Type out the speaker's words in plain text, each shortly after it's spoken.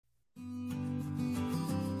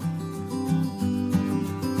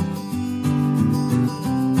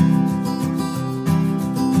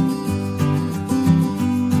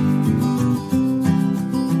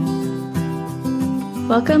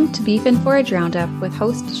Welcome to Beef and Forage Roundup with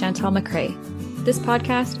host Chantal McCrae. This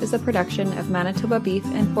podcast is a production of Manitoba Beef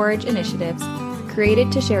and Forage Initiatives,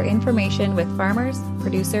 created to share information with farmers,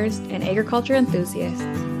 producers, and agriculture enthusiasts,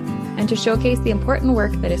 and to showcase the important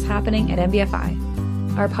work that is happening at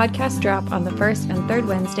MBFI. Our podcasts drop on the first and third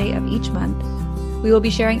Wednesday of each month. We will be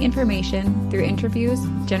sharing information through interviews,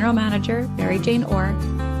 General Manager Mary Jane Orr,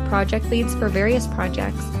 project leads for various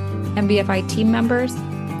projects, MBFI team members,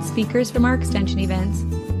 speakers from our extension events,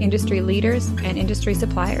 industry leaders, and industry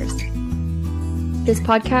suppliers. This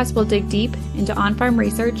podcast will dig deep into on-farm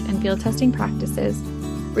research and field testing practices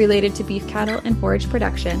related to beef cattle and forage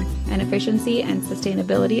production and efficiency and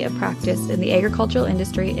sustainability of practice in the agricultural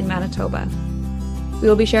industry in Manitoba. We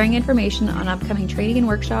will be sharing information on upcoming training and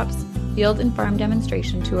workshops, field and farm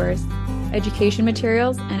demonstration tours, education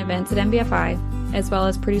materials and events at MBFI, as well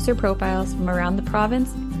as producer profiles from around the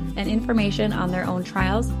province and information on their own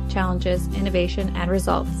trials, challenges, innovation, and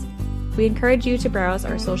results. We encourage you to browse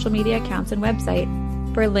our social media accounts and website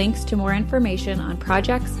for links to more information on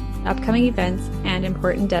projects, upcoming events, and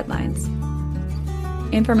important deadlines.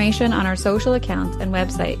 Information on our social accounts and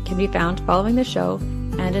website can be found following the show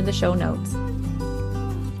and in the show notes.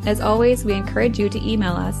 As always, we encourage you to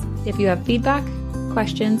email us if you have feedback,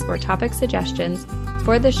 questions, or topic suggestions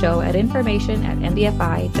for the show at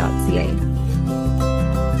information@mbfi.ca.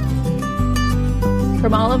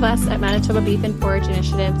 From all of us at Manitoba Beef and Forage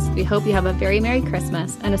Initiatives, we hope you have a very Merry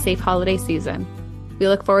Christmas and a safe holiday season. We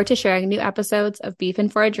look forward to sharing new episodes of Beef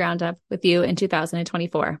and Forage Roundup with you in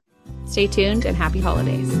 2024. Stay tuned and happy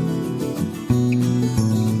holidays.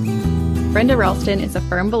 Brenda Ralston is a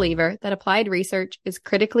firm believer that applied research is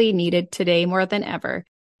critically needed today more than ever,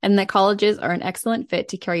 and that colleges are an excellent fit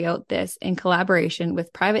to carry out this in collaboration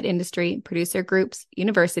with private industry, producer groups,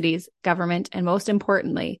 universities, government, and most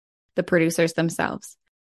importantly, the producers themselves.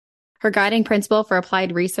 Her guiding principle for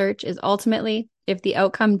applied research is ultimately, if the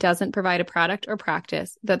outcome doesn't provide a product or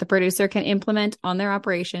practice that the producer can implement on their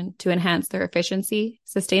operation to enhance their efficiency,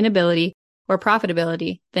 sustainability, or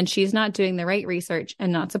profitability, then she's not doing the right research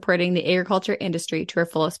and not supporting the agriculture industry to her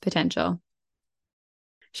fullest potential.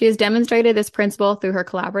 She has demonstrated this principle through her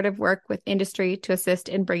collaborative work with industry to assist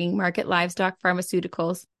in bringing market livestock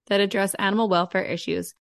pharmaceuticals that address animal welfare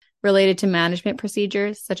issues related to management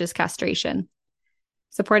procedures such as castration,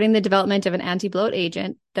 supporting the development of an anti-bloat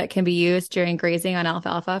agent that can be used during grazing on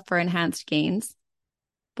alfalfa for enhanced gains,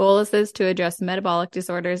 boluses to address metabolic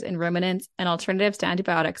disorders in ruminants, and alternatives to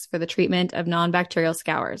antibiotics for the treatment of non-bacterial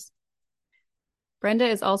scours. Brenda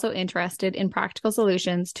is also interested in practical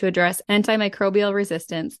solutions to address antimicrobial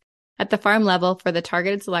resistance at the farm level for the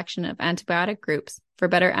targeted selection of antibiotic groups for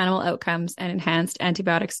better animal outcomes and enhanced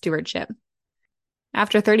antibiotic stewardship.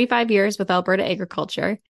 After 35 years with Alberta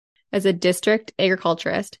Agriculture, as a district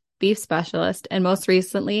agriculturist, beef specialist, and most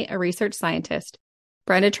recently a research scientist,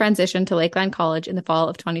 Brenda transitioned to Lakeland College in the fall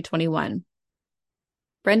of 2021.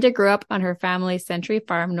 Brenda grew up on her family's Century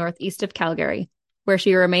Farm northeast of Calgary, where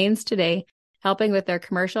she remains today, helping with their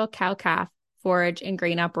commercial cow-calf, forage, and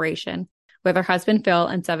grain operation with her husband Phil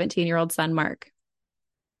and 17-year-old son Mark.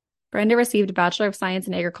 Brenda received a Bachelor of Science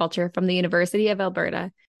in Agriculture from the University of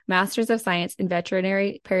Alberta, Masters of Science in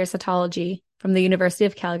Veterinary Parasitology from the University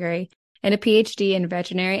of Calgary, and a PhD in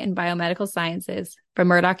Veterinary and Biomedical Sciences from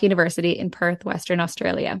Murdoch University in Perth, Western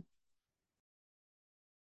Australia.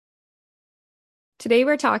 Today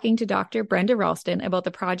we're talking to Dr. Brenda Ralston about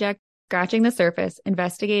the project Scratching the Surface,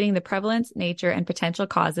 investigating the prevalence, nature, and potential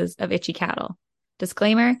causes of itchy cattle.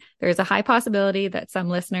 Disclaimer, there is a high possibility that some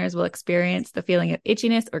listeners will experience the feeling of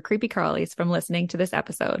itchiness or creepy crawlies from listening to this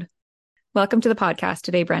episode. Welcome to the podcast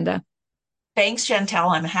today, Brenda. Thanks,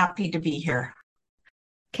 Chantal. I'm happy to be here.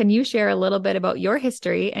 Can you share a little bit about your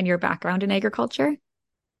history and your background in agriculture?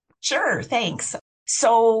 Sure, thanks.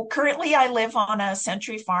 So currently I live on a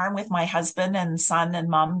Century Farm with my husband and son and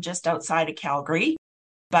mom just outside of Calgary.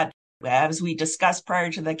 But as we discussed prior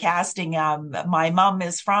to the casting, my mom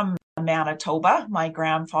is from Manitoba. My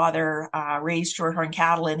grandfather raised shorthorn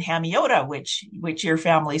cattle in Hamiota, which your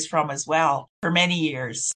family's from as well, for many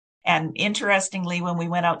years. And interestingly, when we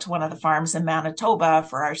went out to one of the farms in Manitoba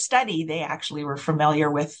for our study, they actually were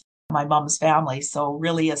familiar with my mom's family. So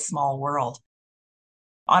really a small world.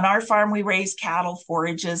 On our farm, we raise cattle,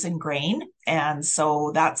 forages, and grain. And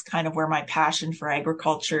so that's kind of where my passion for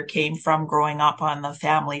agriculture came from, growing up on the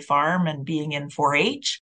family farm and being in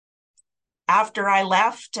 4-H. After I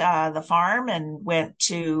left the farm and went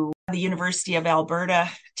to the University of Alberta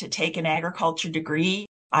to take an agriculture degree,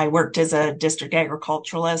 I worked as a district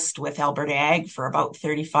agriculturalist with Alberta Ag for about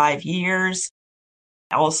 35 years,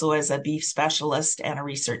 also as a beef specialist and a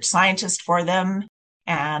research scientist for them.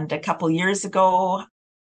 And a couple years ago,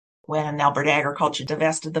 when Alberta Agriculture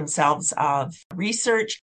divested themselves of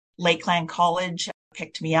research, Lakeland College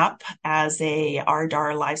picked me up as a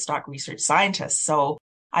RDAR livestock research scientist. So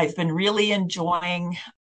I've been really enjoying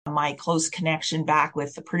my close connection back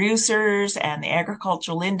with the producers and the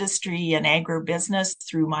agricultural industry and agribusiness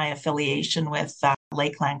through my affiliation with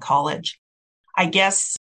Lakeland College. I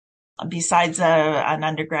guess besides an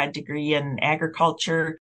undergrad degree in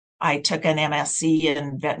agriculture, I took an MSc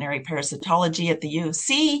in veterinary parasitology at the U of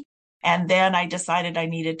C, and then I decided I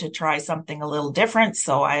needed to try something a little different.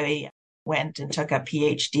 So I went and took a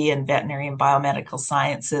PhD in veterinary and biomedical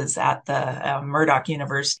sciences at the Murdoch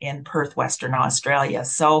University in Perth, Western Australia.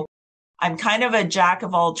 So I'm kind of a jack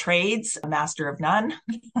of all trades, a master of none,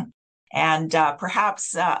 and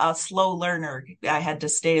perhaps a slow learner. I had to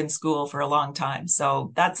stay in school for a long time.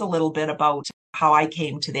 So that's a little bit about how I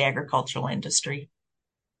came to the agricultural industry.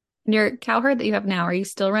 Your cow herd that you have now, are you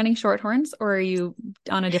still running Shorthorns or are you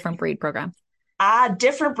on a different breed program?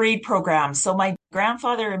 Different breed programs. So my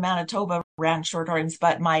grandfather in Manitoba ran Shorthorns,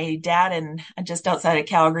 but my dad in just outside of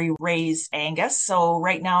Calgary raised Angus. So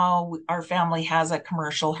right now our family has a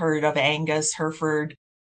commercial herd of Angus, Hereford,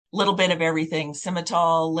 little bit of everything,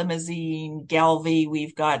 Simmental, Limousin, Galvey.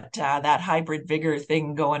 We've got that hybrid vigor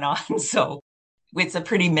thing going on. So it's a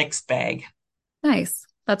pretty mixed bag. Nice.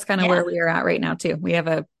 That's kind of Yeah. where we are at right now too. We have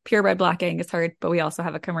a purebred Black Angus herd, but we also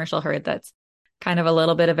have a commercial herd that's kind of a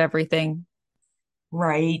little bit of everything.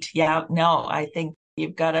 Right. Yeah. No, I think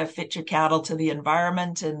you've got to fit your cattle to the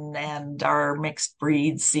environment, and our mixed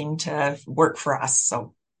breeds seem to work for us.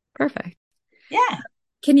 So Perfect. yeah,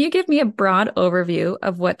 Can you give me a broad overview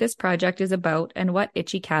of what this project is about and what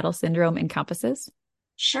itchy cattle syndrome encompasses?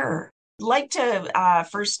 sure. I'd like to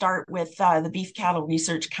first start with the Beef Cattle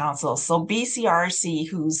Research Council. So BCRC,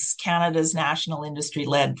 who's Canada's national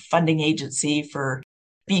industry-led funding agency for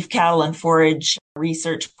beef cattle and forage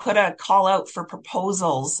research, put a call out for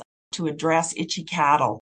proposals to address itchy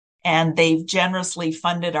cattle. And they've generously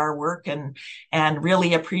funded our work and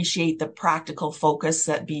really appreciate the practical focus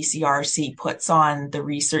that BCRC puts on the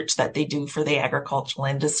research that they do for the agricultural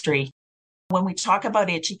industry. When we talk about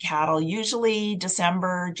itchy cattle, usually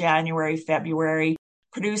December, January, February,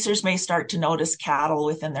 producers may start to notice cattle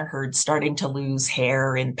within their herds starting to lose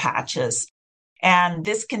hair in patches. And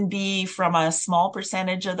this can be from a small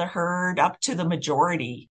percentage of the herd up to the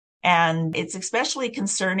majority. And it's especially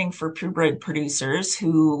concerning for purebred producers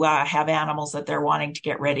who have animals that they're wanting to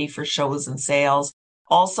get ready for shows and sales.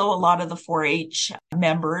 Also, a lot of the 4-H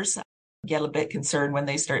members get a bit concerned when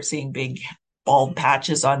they start seeing big bald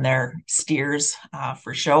patches on their steers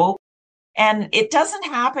for show. And it doesn't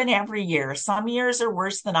happen every year. Some years are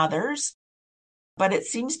worse than others, but it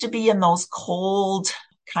seems to be in those cold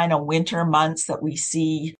kind of winter months that we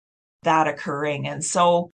see that occurring. And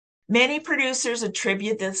so many producers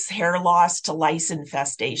attribute this hair loss to lice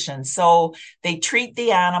infestation. So they treat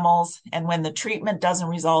the animals, and when the treatment doesn't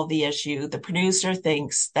resolve the issue, the producer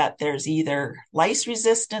thinks that there's either lice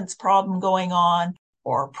resistance problem going on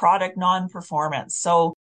or product non-performance.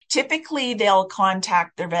 So typically they'll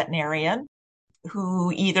contact their veterinarian,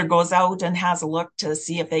 who either goes out and has a look to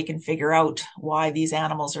see if they can figure out why these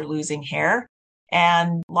animals are losing hair.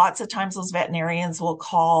 And lots of times those veterinarians will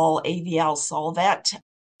call AVL Solvet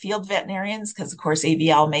field veterinarians, because of course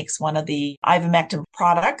AVL makes one of the ivermectin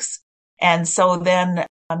products. And so then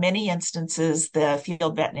many instances, the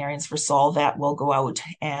field veterinarians for Solvet will go out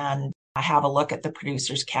and have a look at the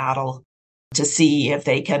producer's cattle to see if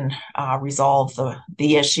they can resolve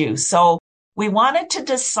the issue. So we wanted to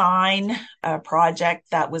design a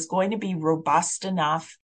project that was going to be robust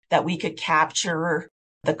enough that we could capture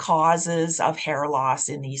the causes of hair loss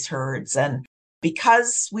in these herds. And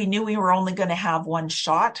because we knew we were only going to have one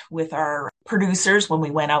shot with our producers when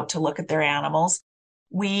we went out to look at their animals,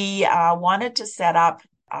 we wanted to set up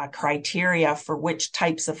criteria for which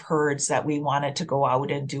types of herds that we wanted to go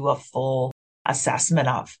out and do a full assessment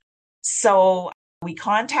of. So we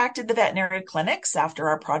contacted the veterinary clinics after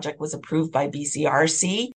our project was approved by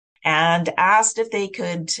BCRC and asked if they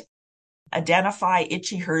could identify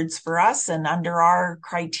itchy herds for us. And under our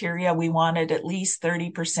criteria, we wanted at least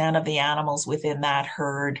 30% of the animals within that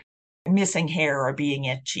herd missing hair or being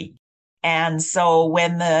itchy. And so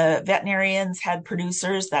when the veterinarians had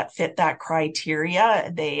producers that fit that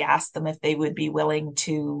criteria, they asked them if they would be willing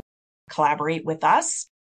to collaborate with us.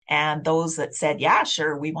 And those that said, yeah,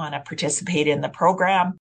 sure, we want to participate in the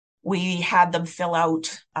program, we had them fill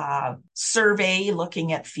out a survey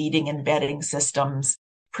looking at feeding and bedding systems,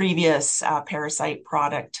 previous parasite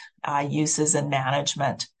product uses and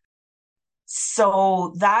management.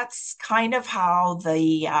 So that's kind of how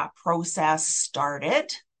the process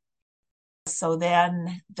started. So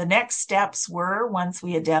then the next steps were, once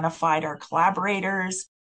we identified our collaborators,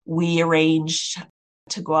 we arranged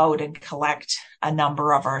to go out and collect a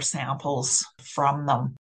number of our samples from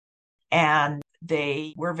them. And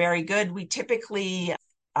they were very good. We typically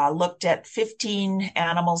looked at 15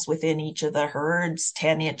 animals within each of the herds,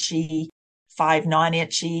 10 itchy, 5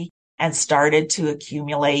 non-itchy, and started to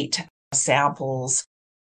accumulate samples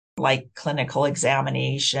like clinical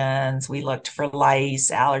examinations. We looked for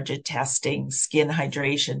lice, allergen testing, skin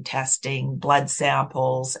hydration testing, blood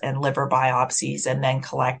samples, and liver biopsies, and then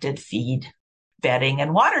collected feed, bedding,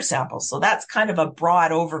 and water samples. So that's kind of a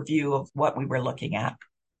broad overview of what we were looking at.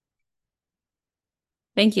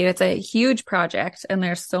 Thank you. It's a huge project, and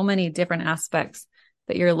there's so many different aspects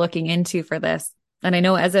that you're looking into for this. And I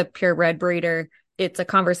know as a purebred breeder, it's a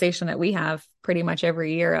conversation that we have pretty much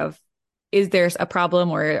every year of, is there a problem,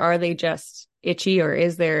 or are they just itchy, or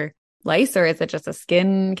is there lice, or is it just a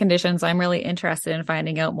skin condition? So I'm really interested in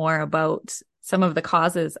finding out more about some of the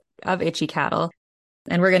causes of itchy cattle.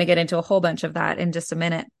 And we're going to get into a whole bunch of that in just a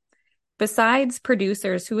minute. Besides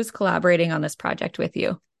producers, who is collaborating on this project with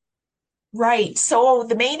you? Right. So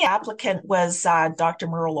the main applicant was Dr.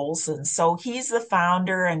 Merle Olson. So he's the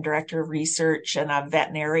founder and director of research and a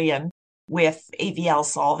veterinarian with AVL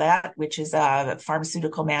Solvet, which is a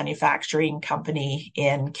pharmaceutical manufacturing company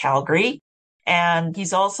in Calgary. And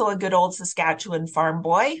he's also a good old Saskatchewan farm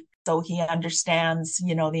boy. So he understands,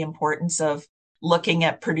 the importance of looking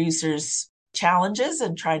at producers' challenges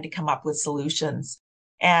and trying to come up with solutions.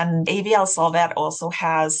 And AVL Solvet also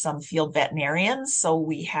has some field veterinarians. So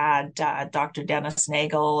we had Dr. Dennis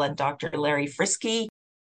Nagel and Dr. Larry Frisky.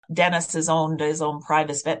 Dennis has owned his own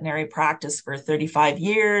private veterinary practice for 35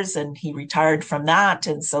 years, and he retired from that.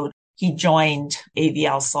 And so he joined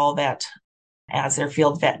AVL Solvet as their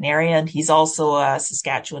field veterinarian. He's also a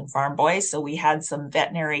Saskatchewan farm boy. So we had some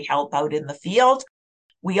veterinary help out in the field.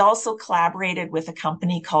 We also collaborated with a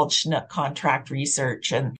company called Chinook Contract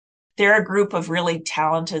Research, and they're a group of really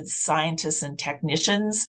talented scientists and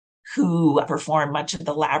technicians who perform much of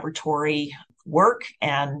the laboratory work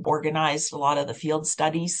and organized a lot of the field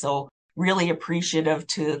studies. So really appreciative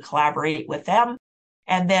to collaborate with them.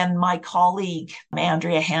 And then my colleague,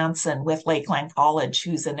 Andrea Hansen with Lakeland College,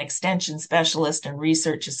 who's an extension specialist and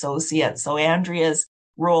research associate. So Andrea's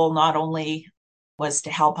role not only was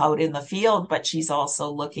to help out in the field, but she's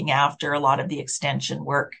also looking after a lot of the extension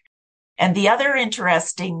work. And the other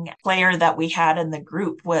interesting player that we had in the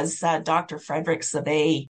group was Dr. Frederick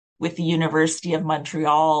Savet with the University of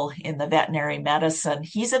Montreal in the veterinary medicine.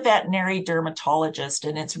 He's a veterinary dermatologist,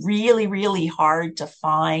 and it's really, really hard to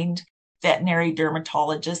find veterinary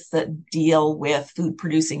dermatologists that deal with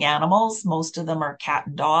food-producing animals. Most of them are cat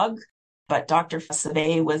and dog, but Dr.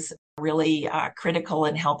 Savet was really critical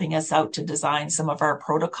in helping us out to design some of our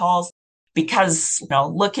protocols because,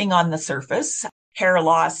 looking on the surface, hair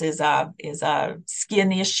loss is a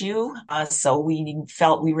skin issue. So we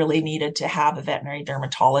felt we really needed to have a veterinary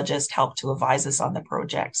dermatologist help to advise us on the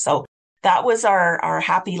project. So that was our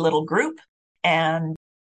happy little group. And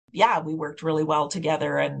yeah, we worked really well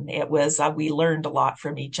together, and it was, we learned a lot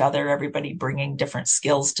from each other, everybody bringing different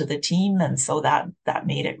skills to the team. And so that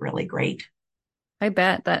made it really great. I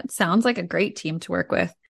bet. That sounds like a great team to work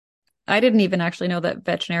with. I didn't even actually know that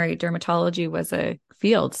veterinary dermatology was a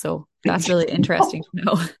field. So that's really interesting to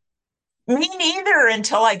know. Me neither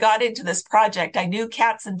until I got into this project. I knew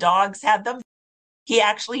cats and dogs had them. He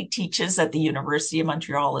actually teaches at the University of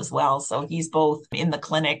Montreal as well. So he's both in the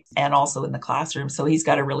clinic and also in the classroom. So he's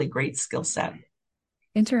got a really great skill set.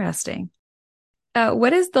 Interesting.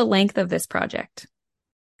 What is the length of this project?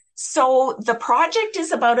 So the project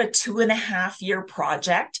is about a 2.5-year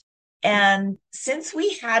project. And since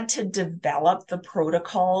we had to develop the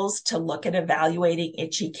protocols to look at evaluating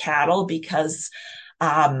itchy cattle, because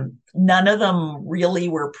none of them really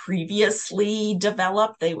were previously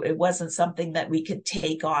developed, it wasn't something that we could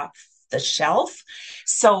take off the shelf.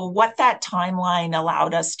 So what that timeline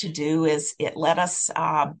allowed us to do is it let us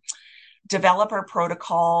develop our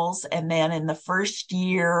protocols. And then in the first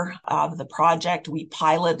year of the project, we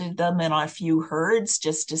piloted them in a few herds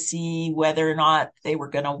just to see whether or not they were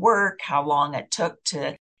going to work, how long it took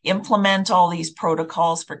to implement all these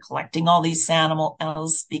protocols for collecting all these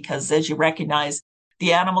animals, because as you recognize,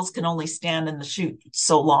 the animals can only stand in the chute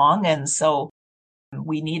so long. And so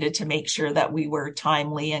we needed to make sure that we were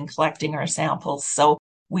timely in collecting our samples. So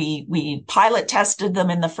we pilot tested them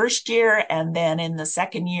in the first year. And then in the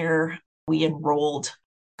second year, we enrolled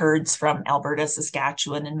herds from Alberta,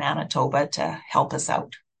 Saskatchewan, and Manitoba to help us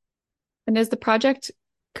out. And is the project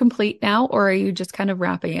complete now, or are you just kind of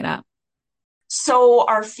wrapping it up? So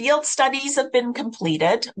our field studies have been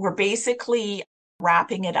completed. We're basically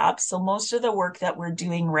wrapping it up. So most of the work that we're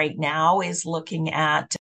doing right now is looking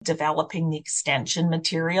at developing the extension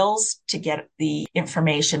materials to get the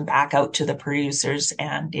information back out to the producers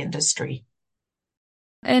and industry.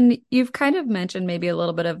 And you've kind of mentioned maybe a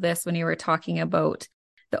little bit of this when you were talking about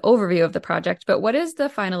the overview of the project, but what is the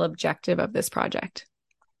final objective of this project?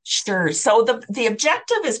 Sure. So the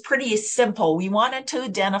objective is pretty simple. We wanted to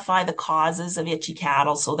identify the causes of itchy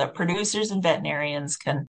cattle so that producers and veterinarians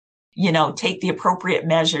can, take the appropriate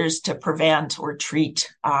measures to prevent or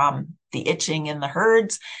treat the itching in the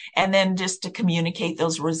herds, and then just to communicate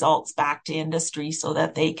those results back to industry so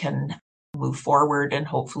that they can move forward and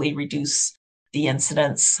hopefully reduce the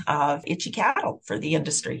incidence of itchy cattle for the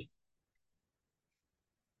industry.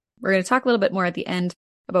 We're going to talk a little bit more at the end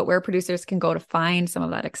about where producers can go to find some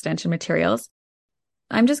of that extension materials.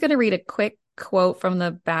 I'm just going to read a quick quote from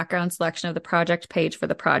the background selection of the project page for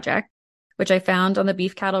the project, which I found on the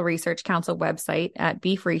Beef Cattle Research Council website at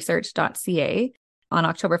beefresearch.ca on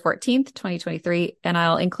October 14th, 2023. And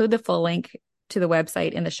I'll include the full link to the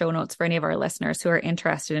website in the show notes for any of our listeners who are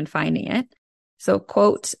interested in finding it. So,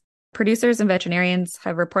 quote, producers and veterinarians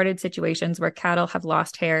have reported situations where cattle have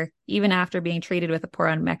lost hair even after being treated with a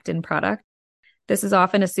poronmectin product. This is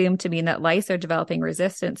often assumed to mean that lice are developing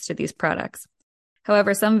resistance to these products.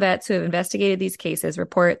 However, some vets who have investigated these cases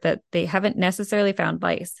report that they haven't necessarily found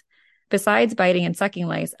lice. Besides biting and sucking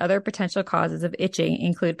lice, other potential causes of itching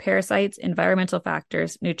include parasites, environmental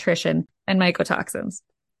factors, nutrition, and mycotoxins.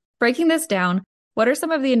 Breaking this down, what are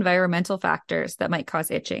some of the environmental factors that might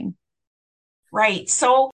cause itching? Right.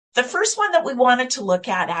 So the first one that we wanted to look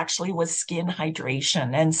at actually was skin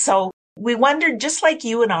hydration. And so we wondered, just like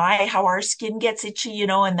you and I, how our skin gets itchy, in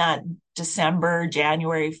that December,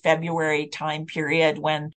 January, February time period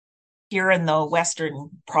when here in the Western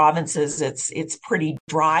provinces, it's pretty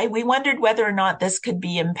dry. We wondered whether or not this could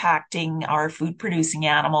be impacting our food producing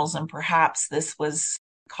animals, and perhaps this was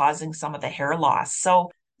causing some of the hair loss.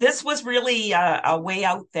 So this was really a way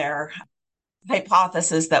out there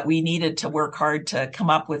hypothesis that we needed to work hard to come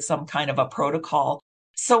up with some kind of a protocol.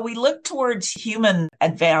 So we looked towards human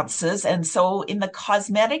advances. And so in the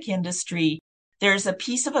cosmetic industry, there's a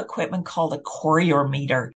piece of equipment called a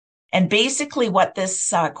choriometer. And basically what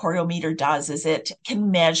this choriometer does is it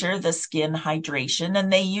can measure the skin hydration,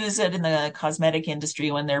 and they use it in the cosmetic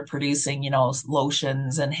industry when they're producing,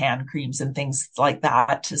 lotions and hand creams and things like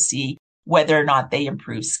that to see whether or not they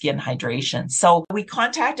improve skin hydration. So we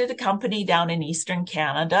contacted a company down in Eastern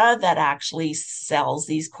Canada that actually sells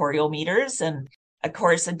these choriometers. And of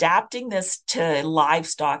course, adapting this to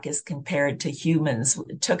livestock as compared to humans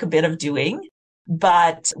took a bit of doing,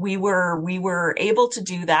 but we were able to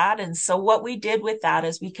do that. And so what we did with that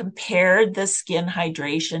is we compared the skin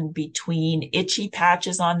hydration between itchy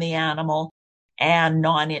patches on the animal and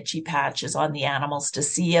non-itchy patches on the animals to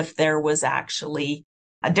see if there was actually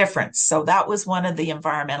a difference. So that was one of the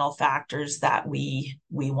environmental factors that we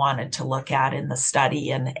wanted to look at in the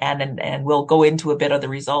study, and we'll go into a bit of the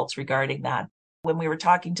results regarding that. When we were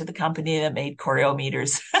talking to the company that made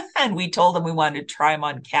choriometers and we told them we wanted to try them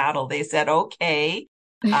on cattle, they said, okay.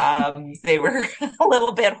 They were a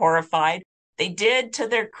little bit horrified. They did, to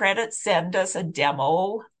their credit, send us a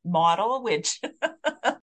demo model, which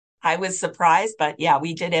I was surprised, but yeah,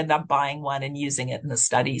 we did end up buying one and using it in the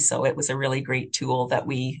study. So it was a really great tool that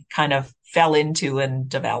we kind of fell into and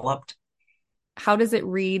developed. How does it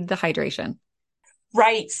read the hydration?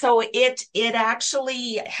 Right. So it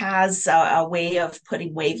actually has a way of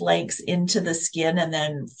putting wavelengths into the skin, and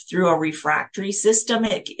then through a refractory system,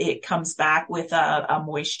 it comes back with a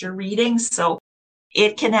moisture reading. So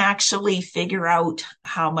it can actually figure out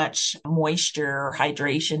how much moisture or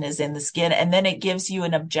hydration is in the skin, and then it gives you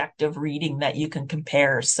an objective reading that you can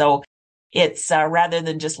compare. So it's rather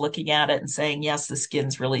than just looking at it and saying, yes, the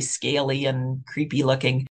skin's really scaly and creepy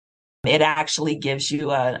looking, it actually gives you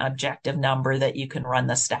an objective number that you can run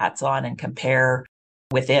the stats on and compare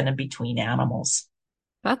within and between animals.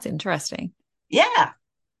 That's interesting. Yeah.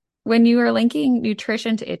 When you are linking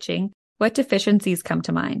nutrition to itching, what deficiencies come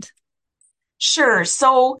to mind? Sure.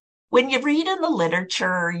 So when you read in the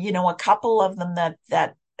literature, a couple of them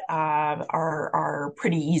that are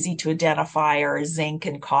pretty easy to identify are zinc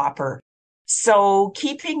and copper. So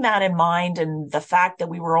keeping that in mind, and the fact that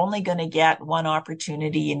we were only going to get one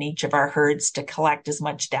opportunity in each of our herds to collect as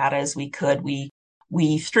much data as we could,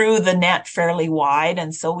 we threw the net fairly wide.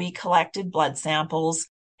 And so we collected blood samples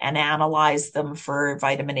and analyzed them for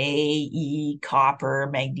vitamin A, E, copper,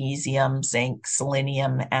 magnesium, zinc,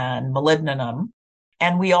 selenium, and molybdenum.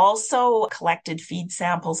 And we also collected feed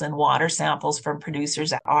samples and water samples from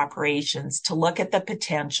producers' operations to look at the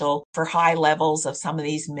potential for high levels of some of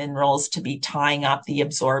these minerals to be tying up the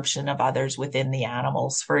absorption of others within the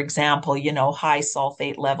animals. For example, high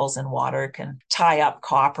sulfate levels in water can tie up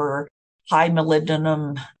copper. High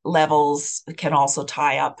molybdenum levels can also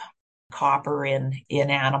tie up copper in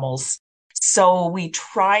animals. So we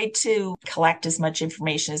try to collect as much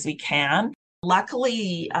information as we can.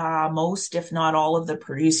 Luckily, most, if not all of the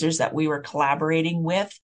producers that we were collaborating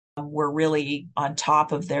with were really on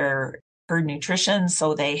top of their herd nutrition.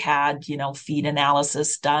 So they had, feed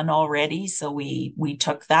analysis done already. So we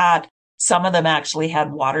took that. Some of them actually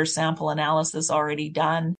had water sample analysis already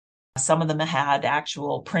done. Some of them had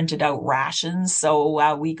actual printed out rations.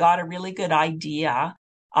 So we got a really good idea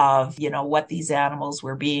of, what these animals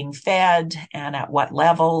were being fed and at what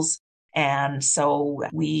levels. And so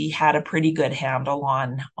we had a pretty good handle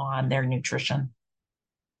on their nutrition.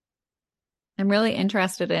 I'm really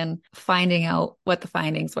interested in finding out what the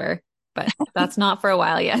findings were, but that's not for a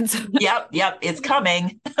while yet. So. Yep, it's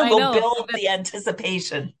coming. We'll build the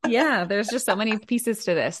anticipation. Yeah, there's just so many pieces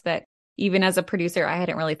to this that even as a producer, I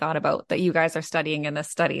hadn't really thought about that you guys are studying in this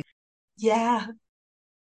study. Yeah.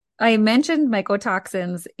 I mentioned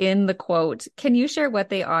mycotoxins in the quote. Can you share what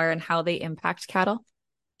they are and how they impact cattle?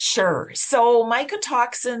 Sure. So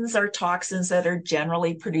mycotoxins are toxins that are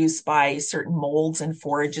generally produced by certain molds and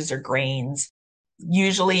forages or grains,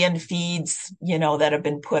 usually in feeds, that have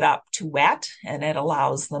been put up to wet, and it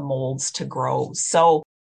allows the molds to grow. So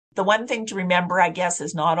the one thing to remember, I guess,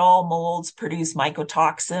 is not all molds produce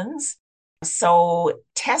mycotoxins. So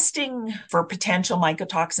testing for potential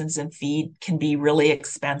mycotoxins in feed can be really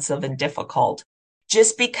expensive and difficult.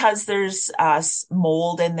 Just because there's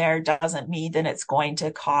mold in there doesn't mean that it's going to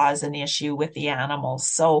cause an issue with the animals.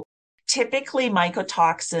 So typically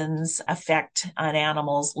mycotoxins affect an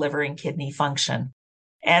animal's liver and kidney function.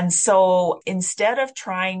 And so instead of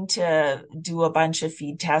trying to do a bunch of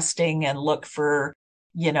feed testing and look for,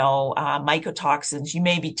 mycotoxins, you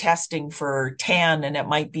may be testing for 10 and it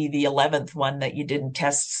might be the 11th one that you didn't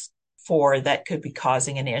test for that could be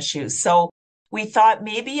causing an issue. So we thought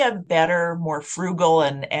maybe a better, more frugal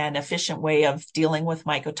and efficient way of dealing with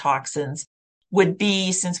mycotoxins would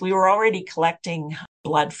be, since we were already collecting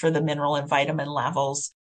blood for the mineral and vitamin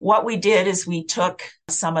levels, what we did is we took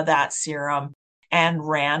some of that serum and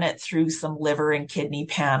ran it through some liver and kidney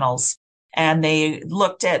panels. And they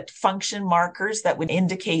looked at function markers that would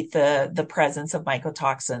indicate the presence of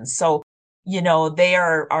mycotoxins. So they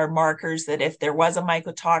are markers that if there was a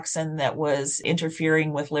mycotoxin that was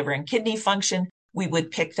interfering with liver and kidney function, we would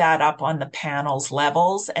pick that up on the panel's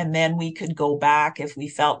levels. And then we could go back if we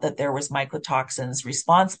felt that there was mycotoxins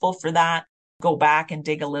responsible for that, go back and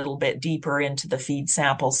dig a little bit deeper into the feed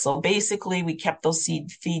samples. So basically we kept those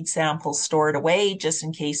feed samples stored away just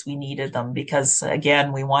in case we needed them, because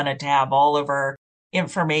again, we wanted to have all of our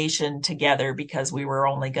information together because we were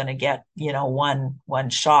only going to get, one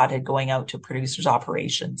shot at going out to producers'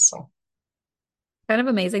 operations. So kind of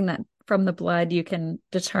amazing that from the blood you can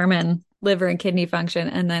determine liver and kidney function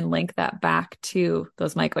and then link that back to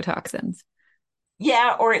those mycotoxins.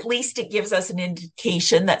 Yeah, or at least it gives us an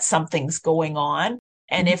indication that something's going on.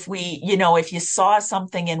 And if if you saw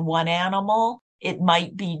something in one animal, it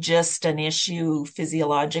might be just an issue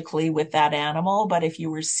physiologically with that animal. But if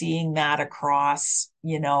you were seeing that across,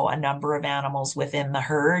 a number of animals within the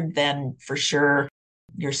herd, then for sure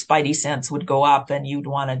your spidey sense would go up and you'd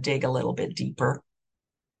want to dig a little bit deeper.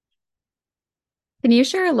 Can you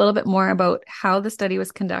share a little bit more about how the study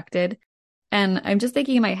was conducted? And I'm just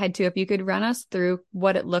thinking in my head too, if you could run us through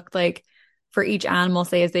what it looked like for each animal,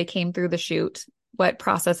 say as they came through the chute, what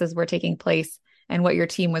processes were taking place and what your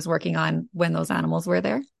team was working on when those animals were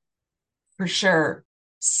there? For sure.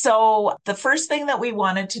 So the first thing that we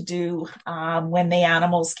wanted to do when the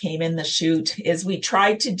animals came in the chute is we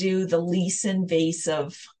tried to do the least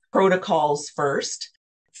invasive protocols first.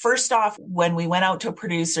 First off, when we went out to a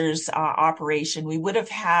producer's operation, we would have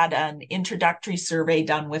had an introductory survey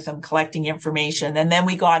done with them collecting information. And then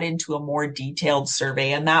we got into a more detailed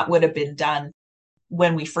survey, and that would have been done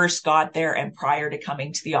when we first got there and prior to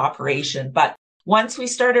coming to the operation. But once we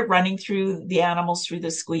started running through the animals through the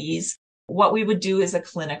squeeze, what we would do is a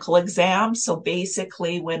clinical exam. So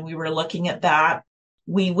basically, when we were looking at that,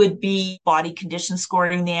 we would be body condition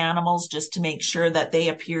scoring the animals just to make sure that they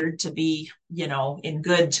appeared to be, in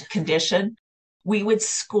good condition. We would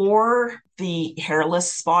score the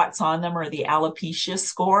hairless spots on them, or the alopecia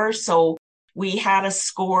score. So we had a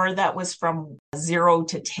score that was from 0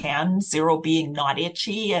 to 10, 0 being not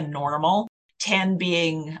itchy and normal, 10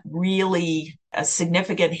 being really a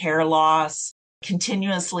significant hair loss,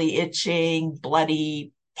 continuously itching,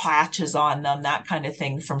 bloody patches on them, that kind of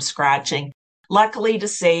thing from scratching. Luckily to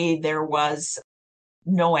say, there was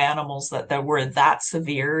no animals that were that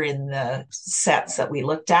severe in the sets that we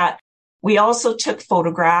looked at. We also took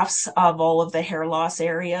photographs of all of the hair loss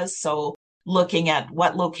areas. So looking at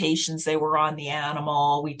what locations they were on the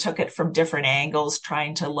animal, we took it from different angles,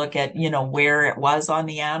 trying to look at, where it was on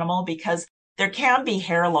the animal, because there can be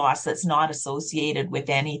hair loss that's not associated with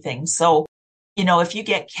anything. So, if you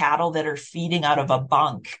get cattle that are feeding out of a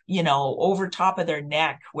bunk, over top of their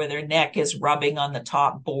neck, where their neck is rubbing on the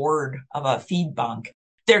top board of a feed bunk,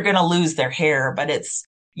 they're going to lose their hair, but it's,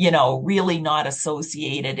 really not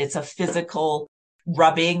associated. It's a physical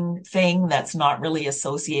rubbing thing that's not really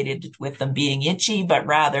associated with them being itchy, but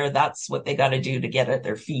rather that's what they got to do to get at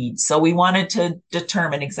their feed. So we wanted to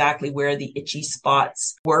determine exactly where the itchy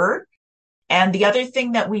spots were. And the other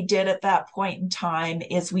thing that we did at that point in time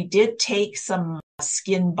is we did take some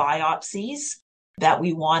skin biopsies that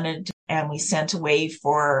we wanted, and we sent away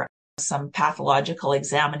for some pathological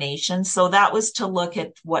examination. So that was to look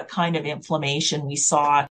at what kind of inflammation we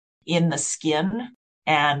saw in the skin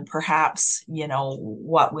and perhaps,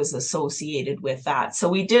 what was associated with that. So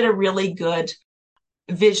we did a really good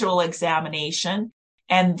visual examination,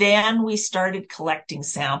 and then we started collecting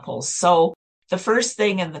samples. So the first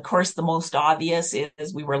thing, and of course the most obvious,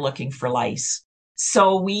 is we were looking for lice.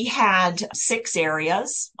 So we had 6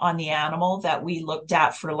 areas on the animal that we looked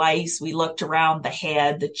at for lice. We looked around the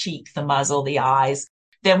head, the cheek, the muzzle, the eyes.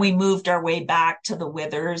 Then we moved our way back to the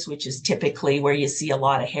withers, which is typically where you see a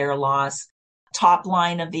lot of hair loss, top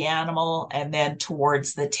line of the animal, and then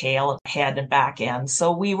towards the tail, head, and back end.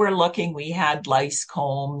 So we were looking, we had lice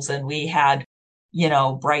combs, and we had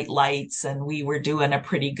bright lights, and we were doing a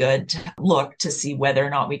pretty good look to see whether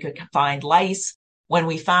or not we could find lice. When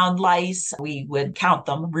we found lice, we would count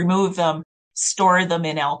them, remove them, store them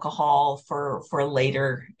in alcohol for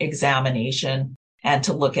later examination and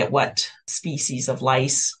to look at what species of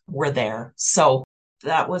lice were there. So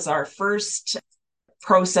that was our first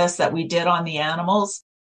process that we did on the animals.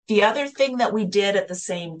 The other thing that we did at the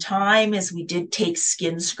same time is we did take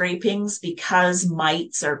skin scrapings, because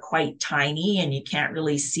mites are quite tiny and you can't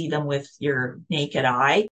really see them with your naked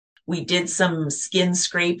eye. We did some skin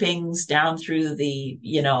scrapings down through the,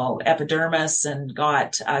 epidermis, and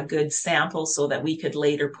got a good sample so that we could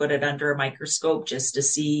later put it under a microscope just to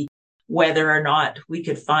see whether or not we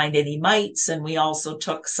could find any mites. And we also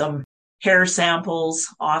took some hair samples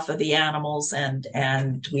off of the animals, and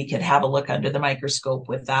we could have a look under the microscope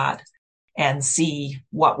with that and see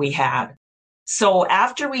what we had. So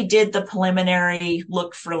after we did the preliminary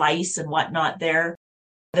look for lice and whatnot there,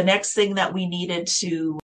 the next thing that we needed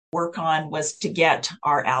to work on was to get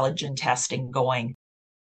our allergen testing going.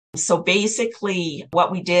 So basically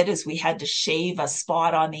what we did is we had to shave a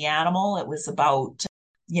spot on the animal. It was about,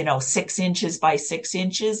 6 inches by 6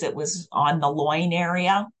 inches. It was on the loin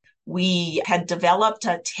area. We had developed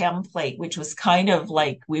a template, which was kind of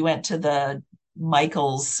like we went to the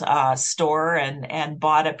Michael's store and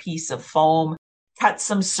bought a piece of foam, cut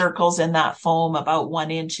some circles in that foam about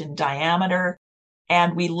 1 inch in diameter.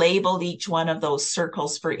 And we labeled each one of those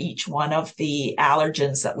circles for each one of the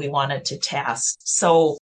allergens that we wanted to test.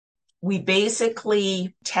 So we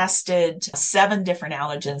basically tested 7 different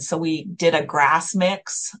allergens. So we did a grass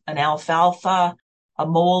mix, an alfalfa, a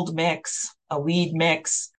mold mix, a weed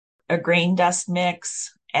mix, a grain dust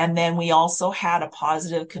mix. And then we also had a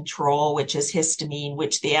positive control, which is histamine,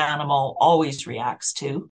 which the animal always reacts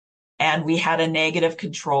to. And we had a negative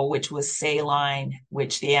control, which was saline,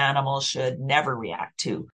 which the animal should never react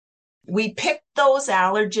to. We picked those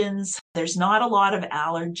allergens. There's not a lot of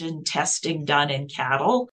allergen testing done in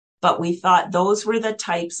cattle, but we thought those were the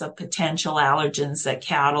types of potential allergens that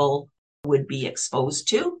cattle would be exposed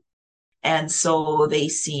to. And so they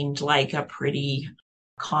seemed like a pretty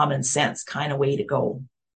common sense kind of way to go.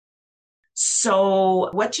 So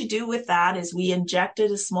what you do with that is we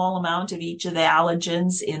injected a small amount of each of the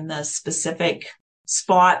allergens in the specific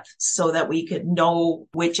spot so that we could know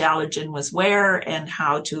which allergen was where and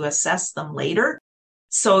how to assess them later.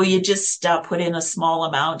 So you just put in a small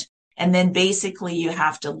amount, and then basically you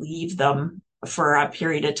have to leave them for a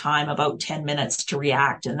period of time, about 10 minutes to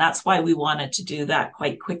react. And that's why we wanted to do that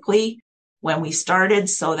quite quickly when we started,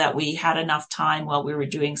 so that we had enough time while we were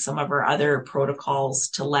doing some of our other protocols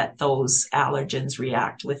to let those allergens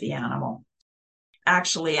react with the animal.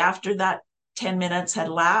 Actually, after that 10 minutes had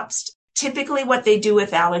lapsed, typically what they do with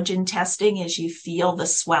allergen testing is you feel the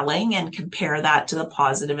swelling and compare that to the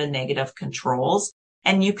positive and negative controls.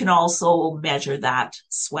 And you can also measure that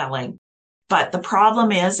swelling. But the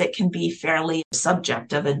problem is it can be fairly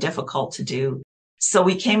subjective and difficult to do. So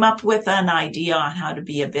we came up with an idea on how to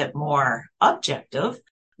be a bit more objective,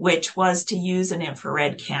 which was to use an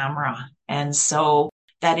infrared camera. And so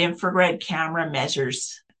that infrared camera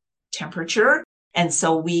measures temperature. And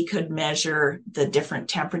so we could measure the different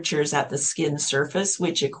temperatures at the skin surface,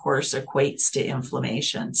 which of course equates to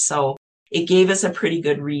inflammation. So it gave us a pretty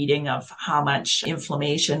good reading of how much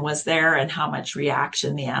inflammation was there and how much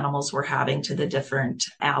reaction the animals were having to the different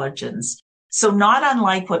allergens. So not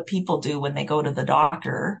unlike what people do when they go to the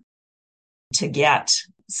doctor to get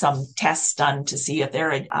some tests done to see if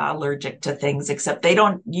they're allergic to things, except they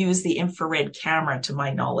don't use the infrared camera to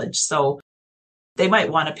my knowledge. So they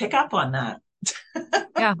might want to pick up on that.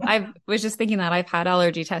 Yeah, I was just thinking that I've had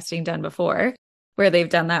allergy testing done before where they've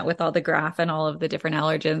done that with all the graph and all of the different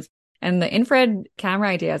allergens. And the infrared camera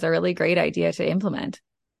idea is a really great idea to implement.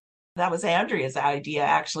 That was Andrea's idea,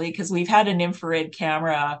 actually, because we've had an infrared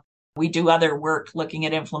camera. We do other work looking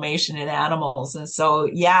at inflammation in animals. And so,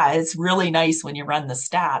 yeah, it's really nice when you run the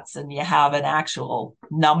stats and you have an actual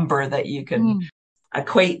number that you can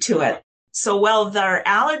equate to it. So while our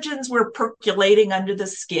allergens were percolating under the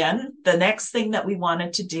skin, the next thing that we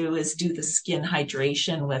wanted to do is do the skin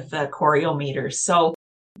hydration with the choriometer. So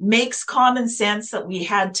makes common sense that we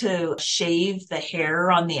had to shave the hair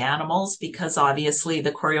on the animals because obviously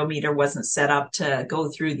the choriometer wasn't set up to go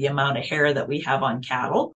through the amount of hair that we have on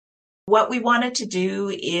cattle. What we wanted to do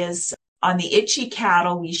is on the itchy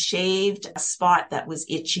cattle, we shaved a spot that was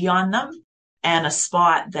itchy on them and a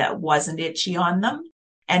spot that wasn't itchy on them.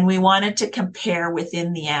 And we wanted to compare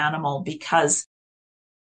within the animal because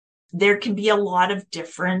there can be a lot of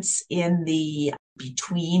difference in the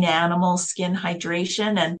between animal skin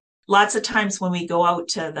hydration. And lots of times when we go out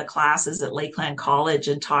to the classes at Lakeland College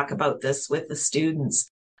and talk about this with the students,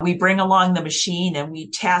 we bring along the machine and we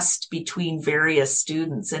test between various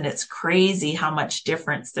students. And it's crazy how much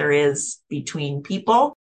difference there is between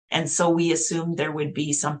people. And so we assumed there would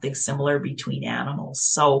be something similar between animals.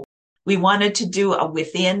 So we wanted to do a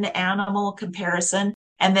within animal comparison.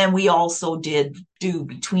 And then we also did do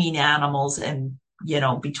between animals and,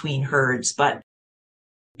 between herds. But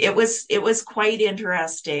it was quite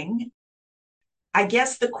interesting. I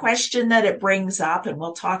guess the question that it brings up, and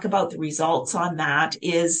we'll talk about the results on that,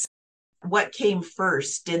 is what came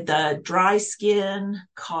first? Did the dry skin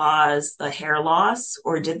cause the hair loss,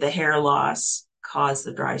 or did the hair loss cause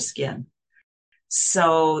the dry skin?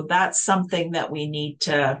 So that's something that we need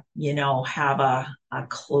to, have a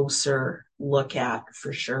closer look at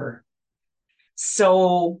for sure.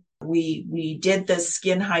 So we did the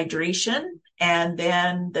skin hydration, and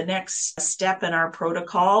then the next step in our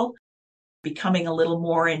protocol, becoming a little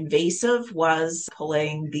more invasive, was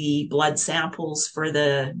pulling the blood samples for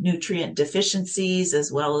the nutrient deficiencies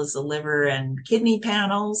as well as the liver and kidney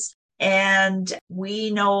panels. And we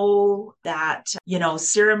know that,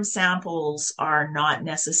 serum samples are not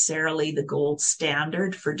necessarily the gold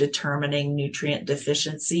standard for determining nutrient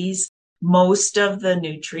deficiencies. Most of the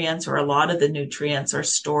nutrients, or a lot of the nutrients, are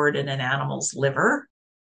stored in an animal's liver.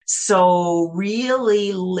 So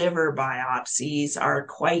really, liver biopsies are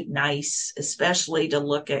quite nice, especially to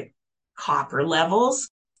look at copper levels.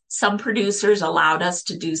 Some producers allowed us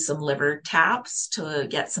to do some liver taps to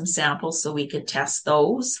get some samples so we could test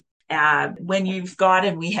those. When you've got,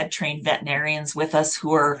 and we had trained veterinarians with us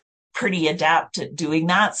who are pretty adept at doing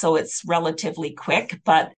that, so it's relatively quick.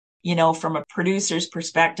 But, from a producer's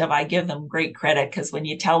perspective, I give them great credit because when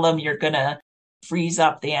you tell them you're going to freeze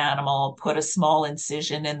up the animal, put a small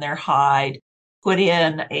incision in their hide, put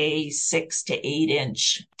in a 6 to 8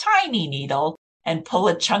 inch tiny needle, and pull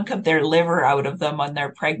a chunk of their liver out of them on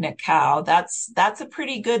their pregnant cow, that's a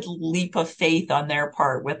pretty good leap of faith on their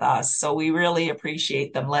part with us. So we really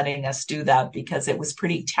appreciate them letting us do that because it was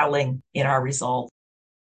pretty telling in our result.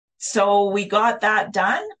 So we got that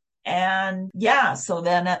done. And so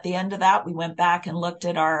then at the end of that, we went back and looked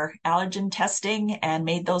at our allergen testing and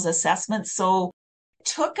made those assessments. So it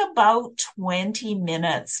took about 20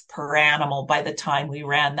 minutes per animal by the time we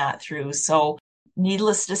ran that through. So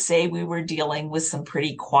needless to say, we were dealing with some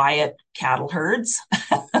pretty quiet cattle herds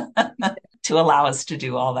to allow us to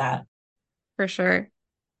do all that. For sure.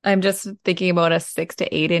 I'm just thinking about a 6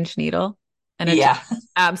 to 8 inch needle, and it just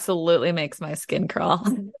absolutely makes my skin crawl.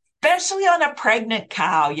 Especially on a pregnant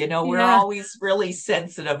cow, we're always really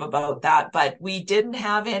sensitive about that, but we didn't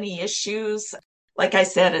have any issues. Like I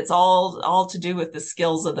said, it's all to do with the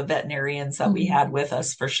skills of the veterinarians that we had with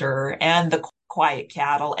us for sure, and the quiet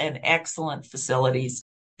cattle and excellent facilities.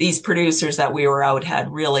 These producers that we were out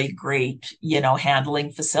had really great,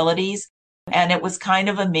 handling facilities. And it was kind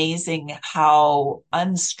of amazing how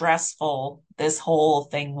unstressful this whole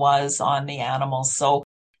thing was on the animals. So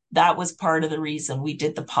that was part of the reason we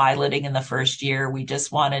did the piloting in the first year. We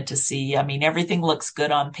just wanted to see, I mean, everything looks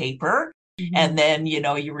good on paper. Mm-hmm. And then,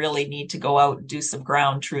 you really need to go out and do some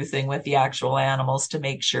ground truthing with the actual animals to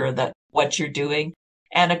make sure that what you're doing.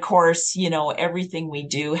 And of course, everything we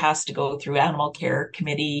do has to go through animal care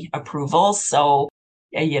committee approval. So,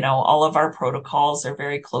 all of our protocols are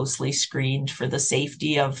very closely screened for the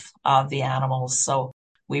safety of the animals. So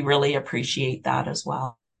we really appreciate that as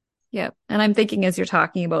well. Yep. And I'm thinking as you're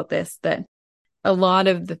talking about this, that a lot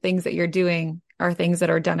of the things that you're doing are things that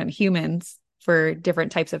are done in humans for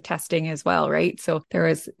different types of testing as well, right? So there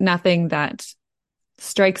is nothing that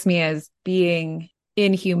strikes me as being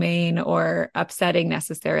inhumane or upsetting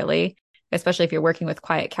necessarily, especially if you're working with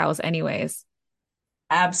quiet cows anyways.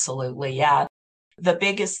 Absolutely. Yeah. The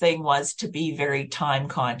biggest thing was to be very time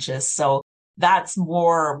conscious. So that's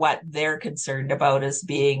more what they're concerned about, is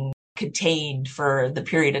being contained for the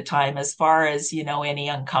period of time. As far as, any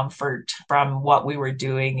uncomfort from what we were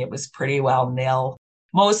doing, it was pretty well nil.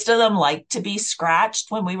 Most of them like to be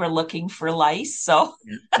scratched when we were looking for lice. So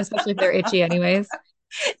especially if they're itchy anyways.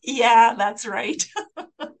 Yeah, that's right.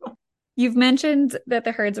 You've mentioned that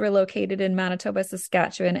the herds were located in Manitoba,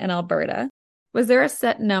 Saskatchewan, and Alberta. Was there a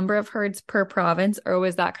set number of herds per province, or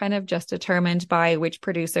was that kind of just determined by which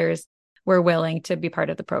producers were willing to be part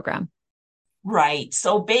of the program? Right.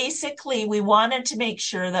 So basically, we wanted to make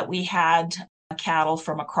sure that we had cattle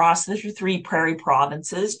from across the 3 prairie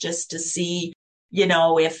provinces, just to see,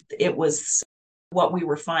 if it was what we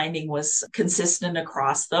were finding was consistent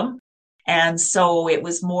across them. And so it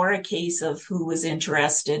was more a case of who was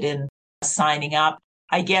interested in signing up.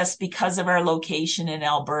 I guess because of our location in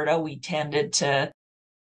Alberta, we tended to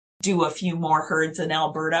do a few more herds in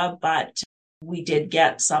Alberta, but we did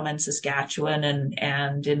get some in Saskatchewan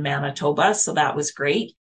and in Manitoba, so that was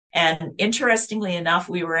great. And interestingly enough,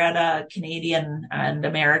 we were at a Canadian and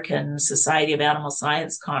American Society of Animal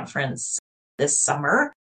Science conference this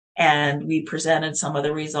summer, and we presented some of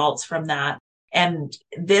the results from that. And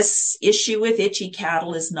this issue with itchy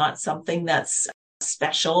cattle is not something that's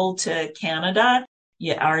special to Canada.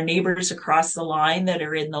 Yeah, our neighbors across the line that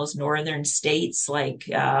are in those northern states like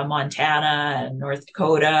Montana and North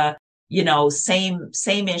Dakota,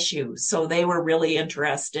 same issue. So they were really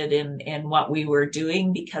interested in what we were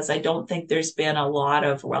doing, because I don't think there hasn't been a lot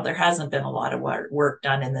of work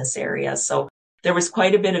done in this area. So there was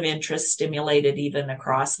quite a bit of interest stimulated even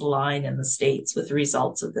across the line in the States with the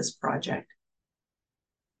results of this project.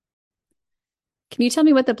 Can you tell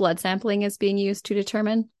me what the blood sampling is being used to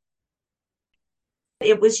determine?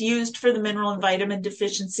 It was used for the mineral and vitamin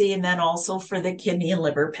deficiency, and then also for the kidney and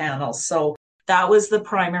liver panels. So that was the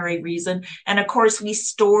primary reason. And of course, we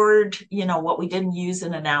stored, what we didn't use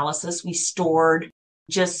in analysis, we stored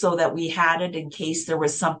just so that we had it in case there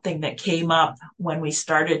was something that came up when we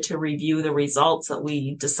started to review the results that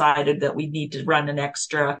we decided that we need to run an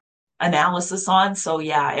extra analysis on. So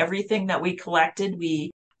yeah, everything that we collected, we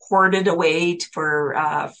hoarded away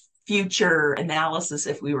for future analysis